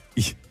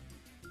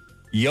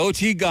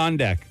 Yoti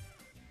Gondek.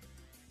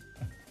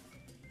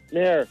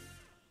 Mayor.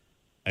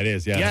 It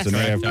is, yeah. Yes. It's the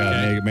mayor of,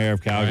 Okay. mayor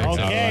of Calgary.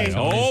 Okay. All right.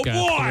 Tony's Oh, got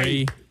boy.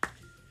 3.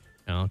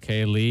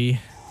 Okay, Lee.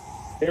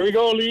 Here we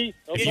go, Lee.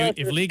 No If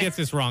pressure. Lee gets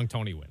this wrong,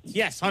 Tony wins.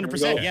 Yes, There 100%. we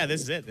go. Yeah,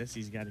 this is it.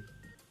 He's got it.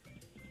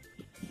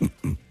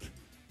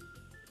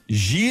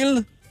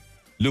 Gilles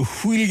Le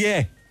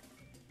Huillier.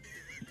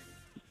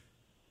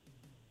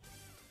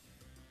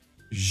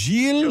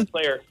 Gilles.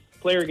 Player.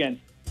 Player again.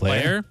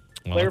 Player.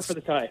 Well, Player it's- for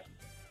the tie.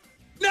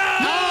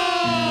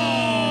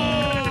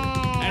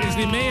 That is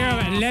the mayor of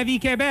Lévis,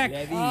 Quebec.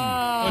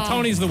 Oh,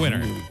 Tony's the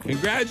winner.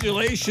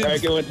 Congratulations, All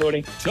right, good one,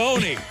 Tony.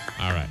 Tony.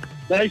 All right.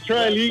 Nice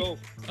try, Lee.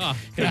 Oh,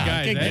 good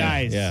guys. Good eh?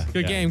 guys. Yeah.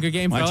 Good game,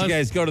 Why don't fellas. you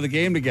guys go to the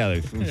game together?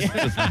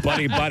 Just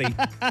buddy.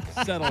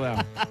 Settle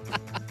down.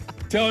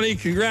 Tony,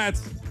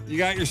 congrats. You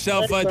got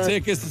yourself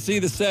tickets to see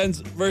the Sens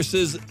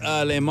versus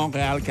Les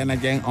Montréal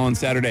Canadiens on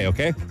Saturday,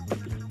 okay?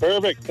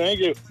 Perfect. Thank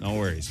you. No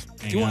worries.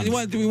 Do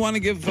we want to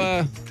give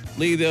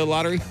Lee the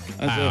lottery?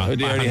 Or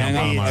do you already hang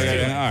on? no,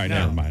 Okay, all right,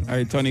 never mind. All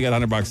right, Tony, you got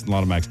 $100 in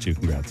Lotto Max too.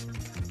 Congrats.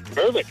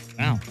 Perfect.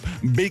 Wow.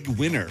 Big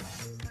winner.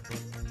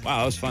 Wow,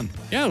 that was fun.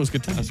 Yeah, it was a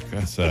good time.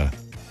 That's a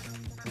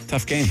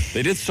tough game.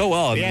 They did so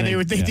well. Yeah,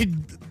 didn't they did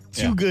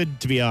too good,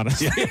 to be honest.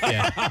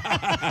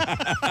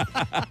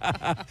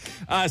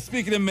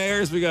 Speaking of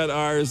mayors, we got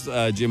ours,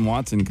 Jim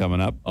Watson,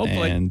 coming up.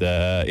 Hopefully. And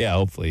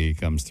hopefully he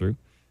comes through.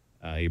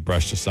 He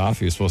brushed us off.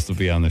 He was supposed to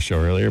be on the show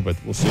earlier, but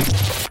we'll see.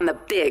 On the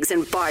Biggs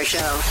and Bar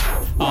Show.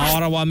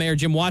 Ottawa Mayor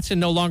Jim Watson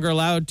no longer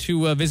allowed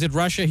to visit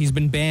Russia. He's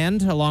been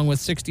banned, along with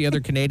 60 other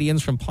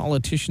Canadians, from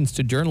politicians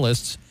to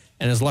journalists.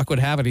 And as luck would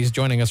have it, he's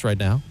joining us right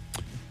now.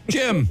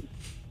 Jim.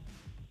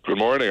 Good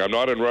morning. I'm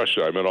not in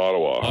Russia. I'm in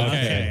Ottawa.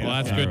 Okay,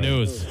 well, that's good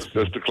news.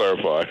 Just to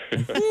clarify.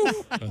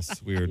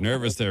 We were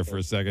nervous there for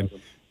a second.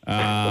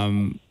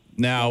 No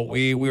Now,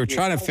 we were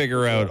trying to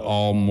figure out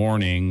all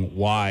morning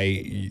why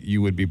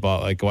you would be,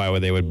 why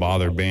they would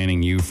bother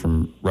banning you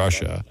from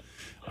Russia.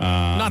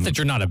 Not that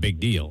you're not a big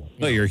deal.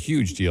 No, you're a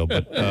huge deal,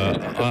 but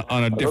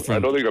on a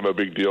different... I don't think I'm a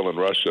big deal in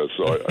Russia,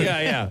 so...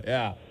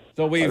 Yeah.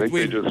 So I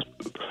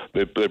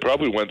think they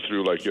probably went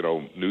through,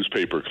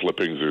 newspaper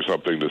clippings or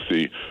something to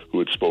see who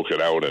had spoken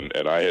out,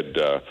 and I had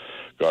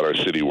got our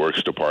city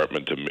works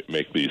department to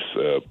make these...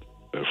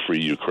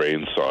 Free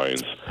Ukraine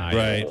signs,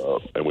 right?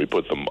 And we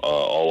put them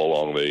all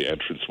along the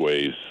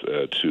entranceways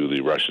to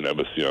the Russian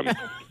embassy on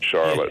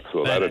Charlotte.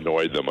 So that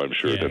annoyed them, I'm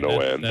sure, to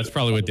no end. That's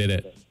probably what did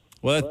it.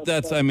 Well,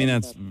 that's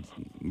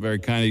very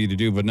kind of you to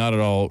do, but not at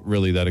all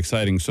really that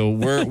exciting. So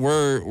we're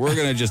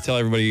going to just tell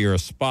everybody you're a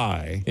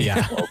spy.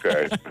 Yeah.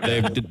 Okay.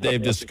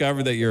 They've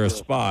discovered that you're a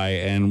spy,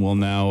 and will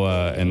now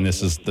and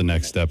this is the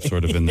next step,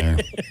 sort of in there.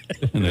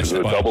 Is it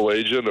a double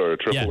agent or a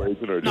triple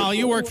agent or? No,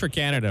 you work for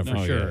Canada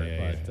for sure.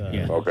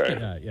 Yeah.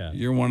 Okay. Yeah.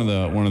 You're one of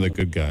the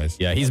good guys.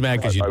 Yeah, he's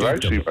mad because you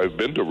duped him. I've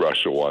been to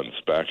Russia once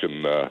back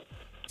in I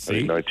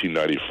think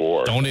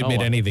 1994. Don't admit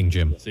anything,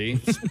 Jim.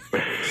 See,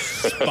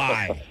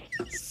 spy.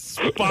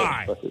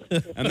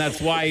 And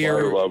that's why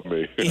you're... love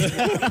me.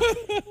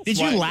 Did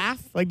you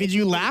laugh? Did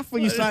you laugh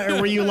when you saw it, or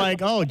were you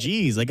like, oh,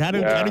 geez, how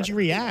did you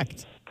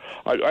react?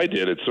 I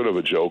did. It's sort of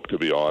a joke, to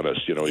be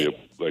honest. You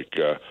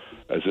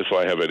as if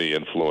I have any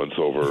influence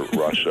over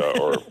Russia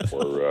or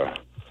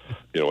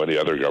any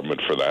other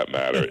government for that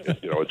matter.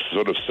 It's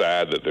sort of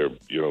sad that they're,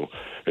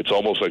 it's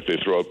almost like they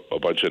throw up a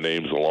bunch of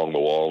names along the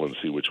wall and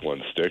see which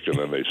ones stick, and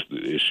then they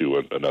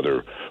issue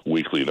another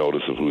weekly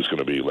notice of who's going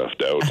to be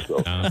left out.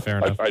 So fair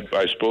enough.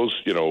 I suppose,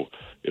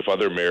 if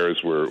other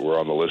mayors were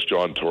on the list,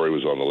 John Tory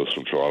was on the list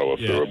from Toronto. If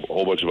there were a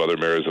whole bunch of other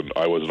mayors and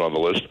I wasn't on the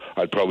list,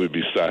 I'd probably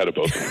be sad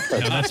about that.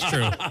 No, that's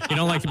true. You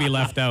don't like to be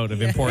left out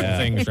of important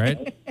things,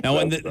 right? Now,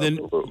 when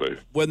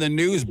the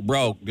news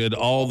broke, did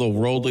all the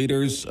world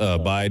leaders,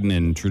 Biden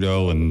and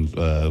Trudeau and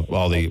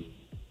all the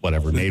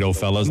NATO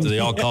fellas, do they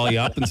all call you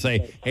up and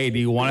say, hey, do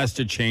you want us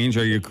to change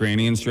our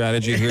Ukrainian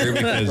strategy here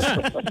because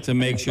to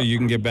make sure you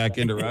can get back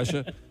into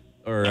Russia?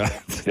 Or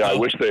I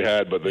wish they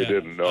had, but they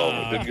didn't.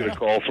 No, didn't get a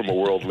call from a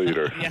world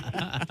leader.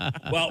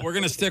 Well, we're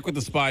going to stick with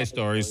the spy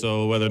story,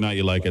 so whether or not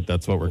you like it,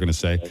 that's what we're going to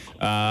say.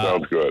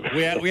 Sounds good.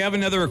 We have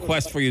another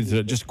request for you,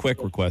 just a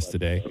quick request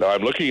today. No,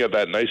 I'm looking at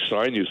that nice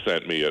sign you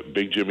sent me at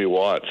Big Jimmy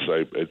Watts.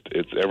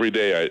 It's every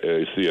day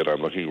I see it.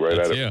 I'm looking right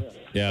at it.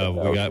 Yeah,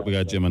 we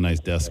got Jim a nice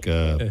desk.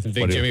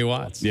 Big Jimmy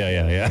Watts.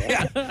 Yeah.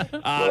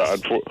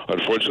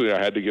 Unfortunately, I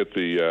had to get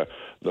the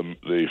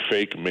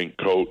fake mink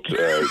coat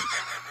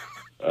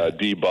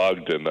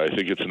debugged, and I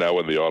think it's now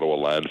in the Ottawa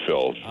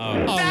landfill.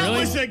 That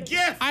really? Was a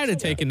gift. I'd have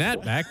taken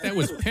that back. That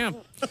was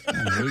pimp.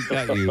 We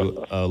got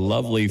you a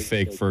lovely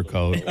fake fur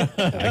coat.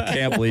 I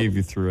can't believe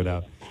you threw it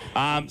out.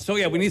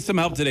 We need some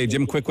help today,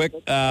 Jim. Quick.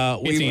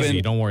 It's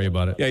easy. Don't worry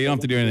about it. Yeah, you don't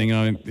have to do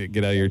anything.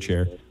 Get out of your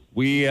chair.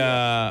 We,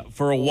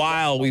 for a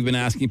while, we've been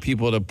asking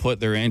people to put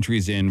their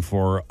entries in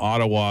for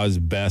Ottawa's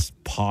best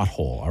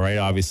pothole. All right,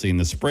 obviously in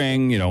the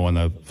spring, when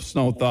the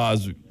snow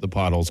thaws, the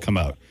potholes come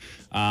out.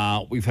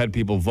 We've had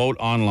people vote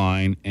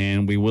online,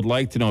 and we would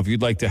like to know if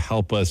you'd like to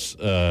help us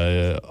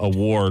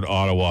award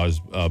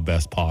Ottawa's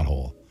best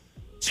pothole.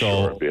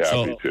 Sure, I'd be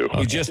happy to.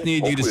 We just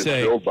need you to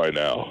say. It's filled by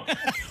now.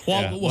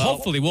 Well,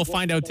 hopefully we'll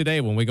find out today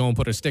when we go and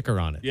put a sticker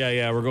on it.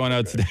 Yeah, we're going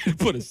out today to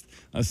put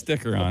a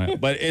sticker on it.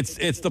 But it's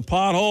the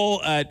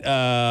pothole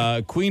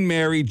at Queen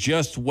Mary,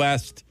 just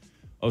west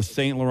of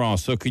St. Laurent.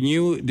 So can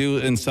you do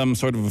in some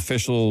sort of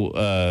official,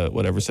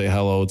 say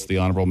hello, it's the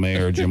Honorable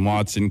Mayor Jim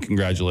Watson.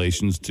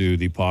 Congratulations to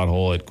the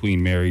pothole at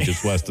Queen Mary,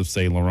 just west of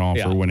St. Laurent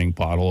for winning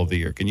pothole of the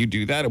year. Can you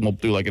do that? And we'll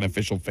do like an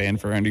official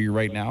fanfare under you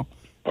right now.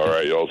 All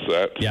right, you all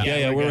set?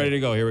 Yeah, we're ready to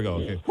go. Here we go.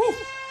 Okay. Woo.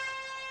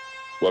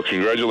 Well,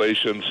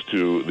 congratulations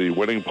to the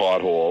winning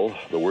pothole,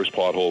 the worst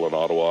pothole in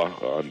Ottawa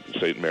on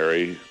St.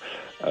 Mary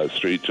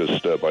Street,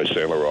 just by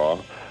St.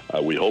 Laurent.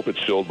 We hope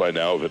it's filled by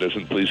now. If it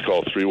isn't, please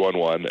call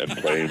 311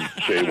 and claim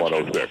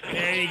J106.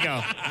 There you go.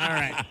 All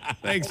right.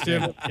 Thanks,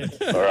 Jim.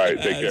 All right,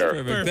 take care.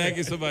 Perfect. Thank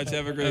you so much.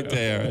 Have a great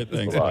day. All right,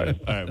 thanks. Bye.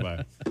 All right,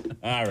 bye.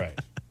 All right.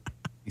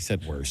 He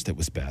said worst. It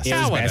was best.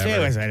 Yeah, it was best. It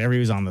was whatever. He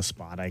was on the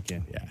spot. I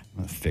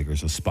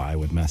figures a spy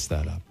would mess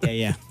that up.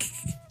 Yeah.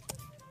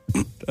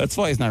 That's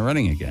why he's not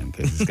running again,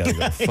 because he's got to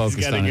go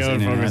focus on his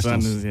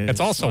international. It's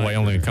also why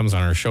only comes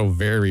on our show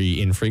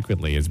very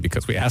infrequently, is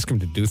because we ask him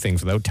to do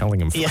things without telling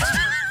him first. Yeah.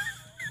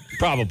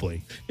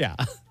 Probably. Yeah.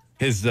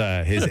 His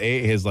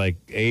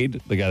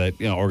aide, the guy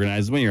that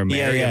organizes when you're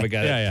married, you have a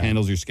guy that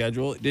handles your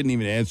schedule. Didn't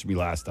even answer me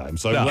last time,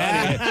 so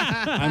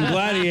I'm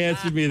glad he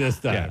answered me this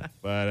time. Yeah.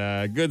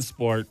 But good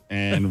sport,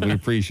 and we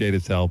appreciate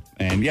his help.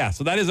 And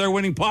so that is our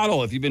winning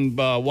pothole. If you've been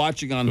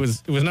watching on, it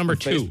was number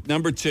two.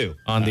 Number 2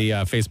 on the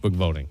Facebook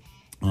voting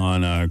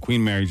on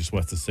Queen Mary, just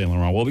west of St.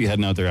 Laurent. We'll be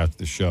heading out there after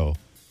the show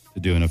to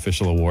do an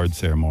official award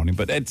ceremony,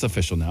 but it's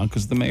official now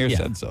because the mayor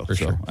said so. For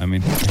sure. I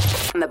mean,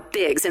 On the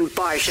Biggs and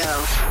Bar Show.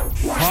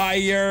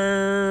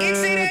 fire.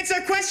 Instant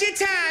answer question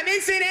time.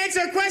 Instant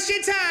answer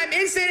question time.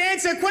 Instant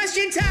answer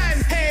question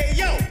time. Hey,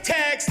 yo,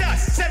 text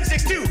us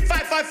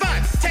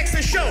 762-555. Text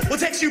the show. We'll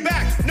text you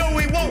back. No,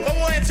 we won't, but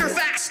we'll answer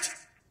fast.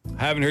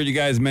 Haven't heard you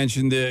guys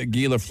mention the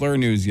Guy Lafleur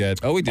news yet.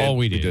 Oh, we did. Oh,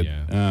 we did.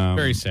 Yeah.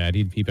 Very sad.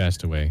 He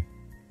passed away.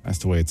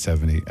 Passed away at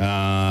 70.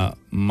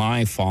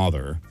 My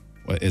father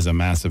is a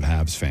massive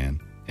Habs fan,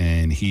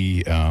 and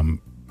he,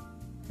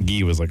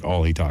 Guy was like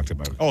all he talked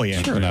about. Oh,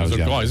 yeah. Sure. When I was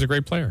young. He's a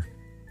great player.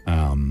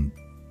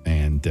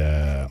 And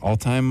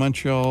all-time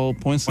Montreal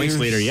points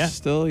leader, yeah.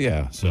 Still,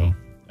 yeah. So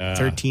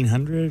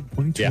 1,300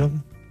 points. Yeah.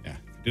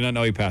 Do not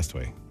know he passed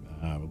away.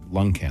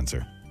 Lung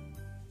cancer.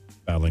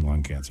 Battling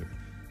lung cancer.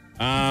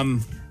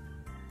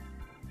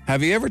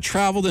 Have you ever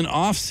traveled in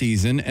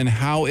off-season, and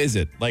how is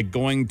it? Like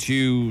going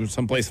to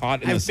someplace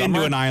hot in the I've been summer?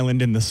 to an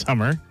island in the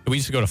summer. We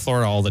used to go to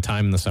Florida all the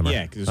time in the summer.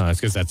 Yeah, it's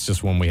because that's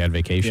just when we had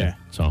vacation. Yeah.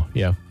 So,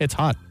 yeah, it's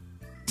hot.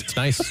 It's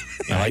nice.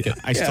 I like it.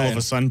 I still have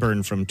a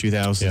sunburn from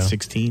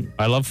 2016.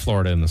 I love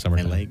Florida in the summer.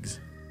 My legs.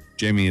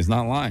 Jamie is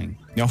not lying.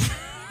 No.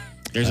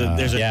 There's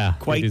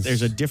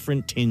a a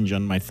different tinge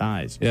on my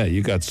thighs. Yeah,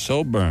 you got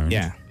so burned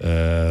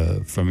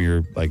from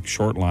your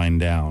short line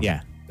down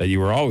that you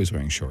were always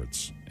wearing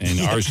shorts and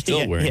are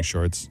still wearing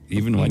shorts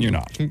even when you're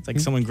not. It's like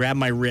someone grabbed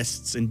my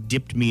wrists and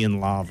dipped me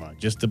in lava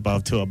just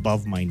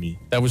above my knee.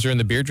 That was during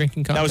the beer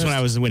drinking contest? That was when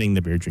I was winning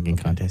the beer drinking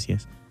contest,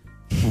 yes.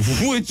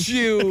 Would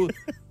you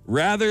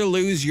rather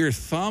lose your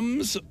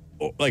thumbs,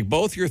 like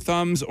both your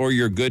thumbs, or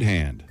your good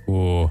hand?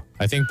 Ooh,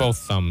 I think both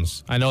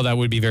thumbs. I know that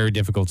would be very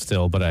difficult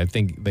still, but I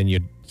think then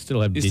you'd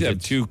still have You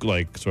digits. still have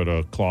two sort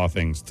of claw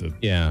things to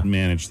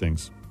manage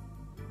things.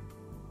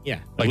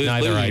 Yeah. Like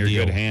neither losing ideal.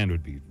 your good hand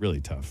would be really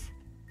tough.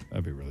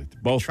 That'd be really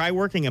both. Try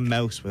working a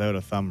mouse without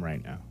a thumb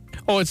right now.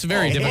 Oh, it's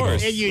very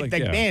difficult.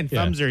 Man,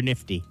 thumbs are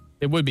nifty.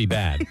 It would be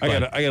bad. I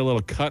got a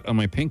little cut on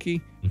my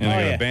pinky, and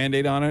I got a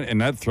Band-Aid on it, and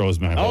that throws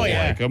my whole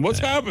what's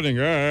happening?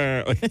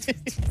 We're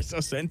so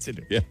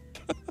sensitive. Yeah.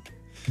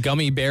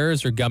 Gummy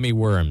bears or gummy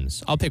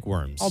worms? I'll pick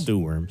worms. I'll do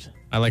worms.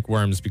 I like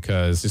worms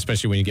because,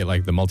 especially when you get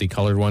like the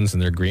multicolored ones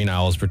and they're green, I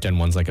always pretend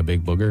one's like a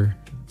big booger.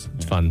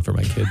 It's fun for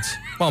my kids.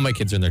 Well, my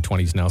kids are in their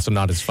 20s now, so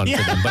not as fun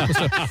for them,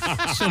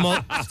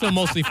 but still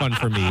mostly fun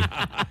for me.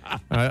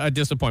 A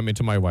disappointment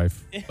to my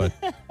wife,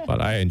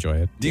 but I enjoy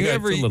it. Do you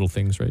ever the little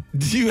things, right?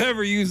 Do you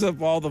ever use up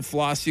all the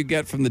floss you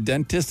get from the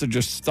dentist, or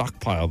just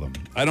stockpile them?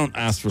 I don't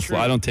ask for floss.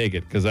 I don't take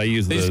it because I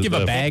use They just give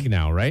a bag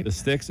now, right? The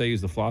sticks. I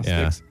use the floss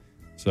sticks.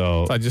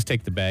 So I just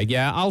take the bag.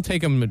 Yeah, I'll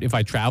take them if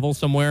I travel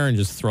somewhere and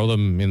just throw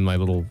them in my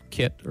little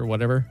kit or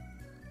whatever.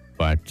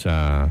 But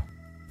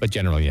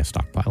generally,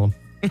 stockpile them.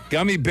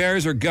 Gummy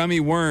bears or gummy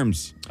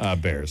worms?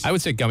 Bears. I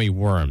would say gummy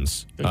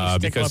worms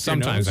because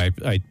sometimes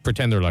I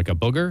pretend they're like a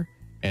booger,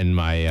 and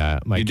my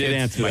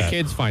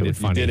kids find it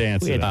funny. You did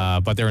answer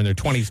that. But they're in their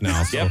 20s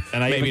now, so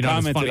and I maybe even not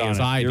as commented funny on as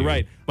it. I do. You're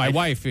right. My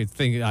wife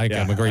thinks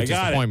I'm a great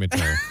disappointment to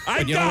her.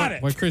 I got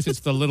it. Well, Chris, it's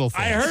the little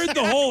things. I heard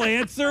the whole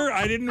answer.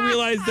 I didn't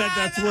realize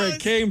that's where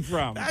it came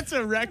from. That's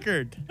a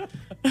record.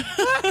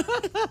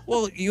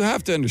 Well, you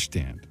have to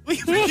understand.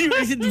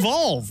 It's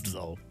involved,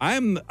 though.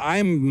 I'm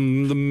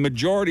the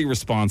majority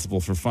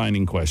responsible for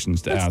finding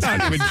questions to ask. That's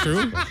not even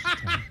true.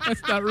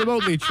 That's not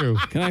remotely true.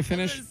 Can I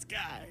finish?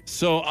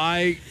 So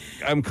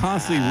I'm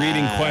constantly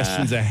reading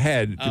questions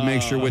ahead to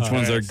make sure which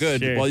ones are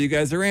good while you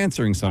guys are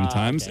answering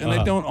sometimes, and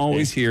I don't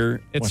always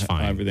hear It's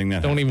fine. everything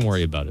that Don't happens. even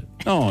worry about it.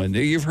 No, and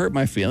you've hurt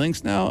my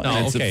feelings now. No,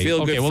 and it's okay. a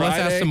feel-good Well, let's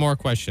ask Friday. some more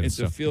questions. It's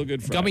a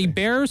feel-good Friday. Gummy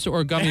bears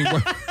or gummy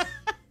worms?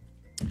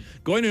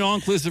 Going to an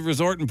all-inclusive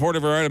resort in Puerto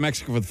Vallarta,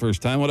 Mexico for the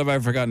first time. What have I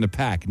forgotten to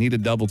pack? Need a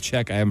double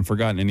check. I haven't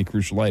forgotten any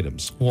crucial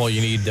items. Well, you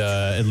need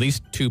at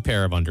least 2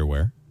 pair of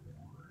underwear.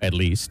 At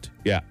least.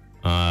 Yeah.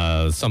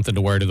 Something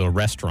to wear to the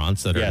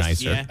restaurants that are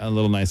nicer. Yeah. A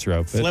little nicer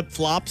outfit.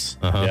 Flip-flops.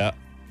 Yeah.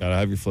 Gotta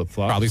have your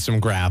flip-flops. Probably some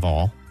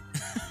Gravol.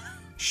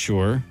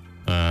 Sure.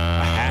 A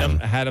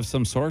hat of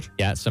some sort.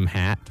 Yeah, some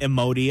hat.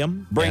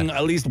 Imodium. Bring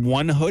at least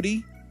one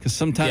hoodie, because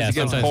sometimes it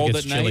gets cold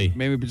at chilly. night.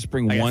 Maybe just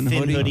bring Like one a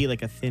thin hoodie.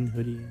 like a thin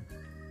hoodie.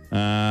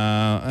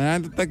 I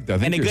think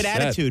And a you're good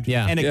set. attitude.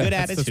 Yeah. And a good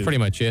That's attitude. pretty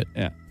much it.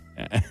 Yeah.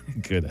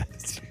 Good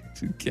attitude.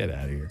 Get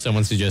out of here.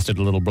 Someone suggested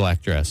a little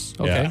black dress.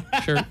 Okay,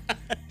 sure.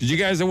 Did you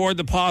guys award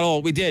the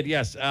pothole? We did,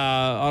 yes.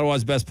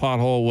 Ottawa's best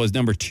pothole was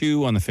number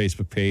 2 on the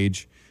Facebook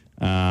page,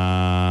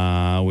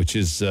 which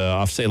is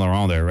off Saint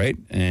Laurent there, right?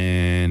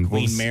 And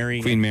Queen Mary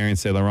and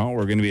Saint Laurent.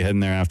 We're going to be heading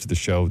there after the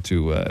show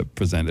to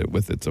present it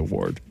with its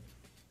award,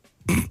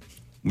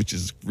 which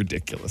is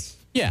ridiculous.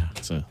 Yeah.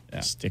 It's a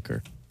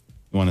sticker.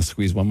 You want to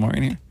squeeze one more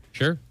in here?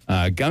 Sure.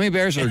 Gummy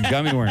bears or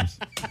gummy worms?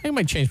 I think I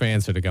might change my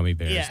answer to gummy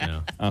bears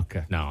now.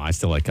 Okay. No, I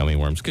still like gummy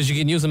worms because you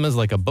can use them as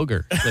like a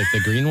booger, like the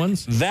green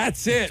ones.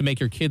 That's it. To make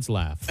your kids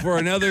laugh. For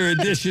another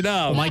edition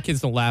of... Well, my kids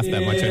don't laugh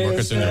that much anymore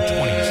because they're in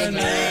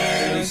their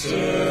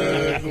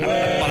 20s.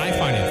 But I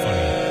find it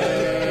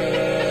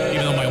funny.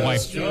 Even though my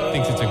wife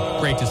thinks it's a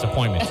great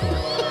disappointment to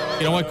her.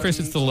 You know what, Chris?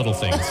 It's the little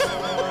things.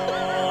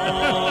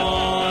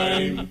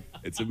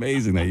 It's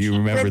amazing that you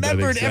remembered that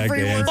exact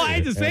every word. answer. I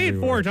had to say it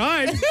 4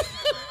 times.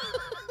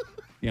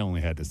 You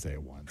only had to say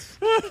it once.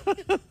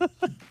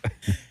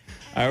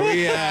 Are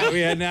we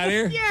heading out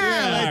here? Yeah,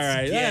 All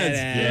right. get Let's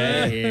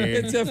outta here.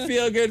 It's a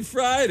feel-good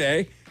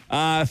Friday.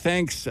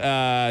 Thanks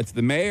to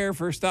the mayor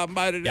for stopping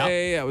by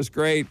today. That was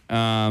great.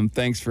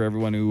 Thanks for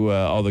everyone who,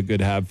 all the good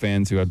Hab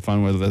fans who had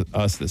fun with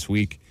us this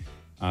week.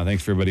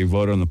 Thanks for everybody who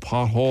voted on the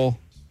pothole.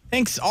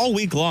 Thanks all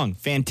week long.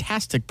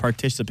 Fantastic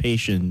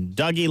participation.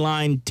 Dougie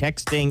line,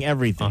 texting,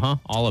 everything.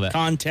 All of it.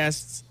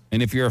 Contests.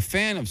 And if you're a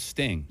fan of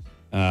Sting,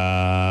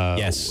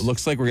 yes,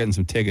 looks like we're getting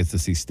some tickets to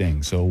see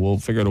Sting. So we'll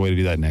figure out a way to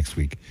do that next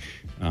week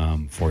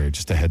for you.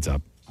 Just a heads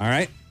up. All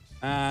right.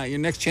 Your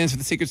next chance for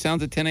the Secret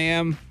Sounds at 10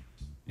 a.m.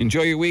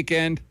 Enjoy your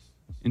weekend.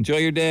 Enjoy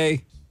your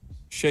day.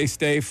 Stay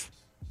safe.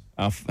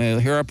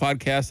 Hear our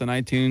podcast on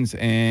iTunes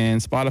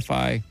and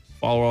Spotify.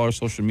 Follow all our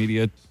social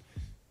media.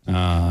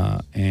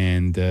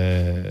 And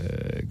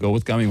go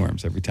with gummy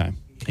worms every time.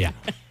 Yeah.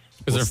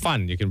 Because they're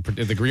fun.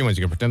 The green ones,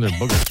 you can pretend they're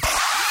boogers.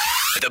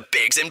 The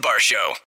Biggs and Bar Show.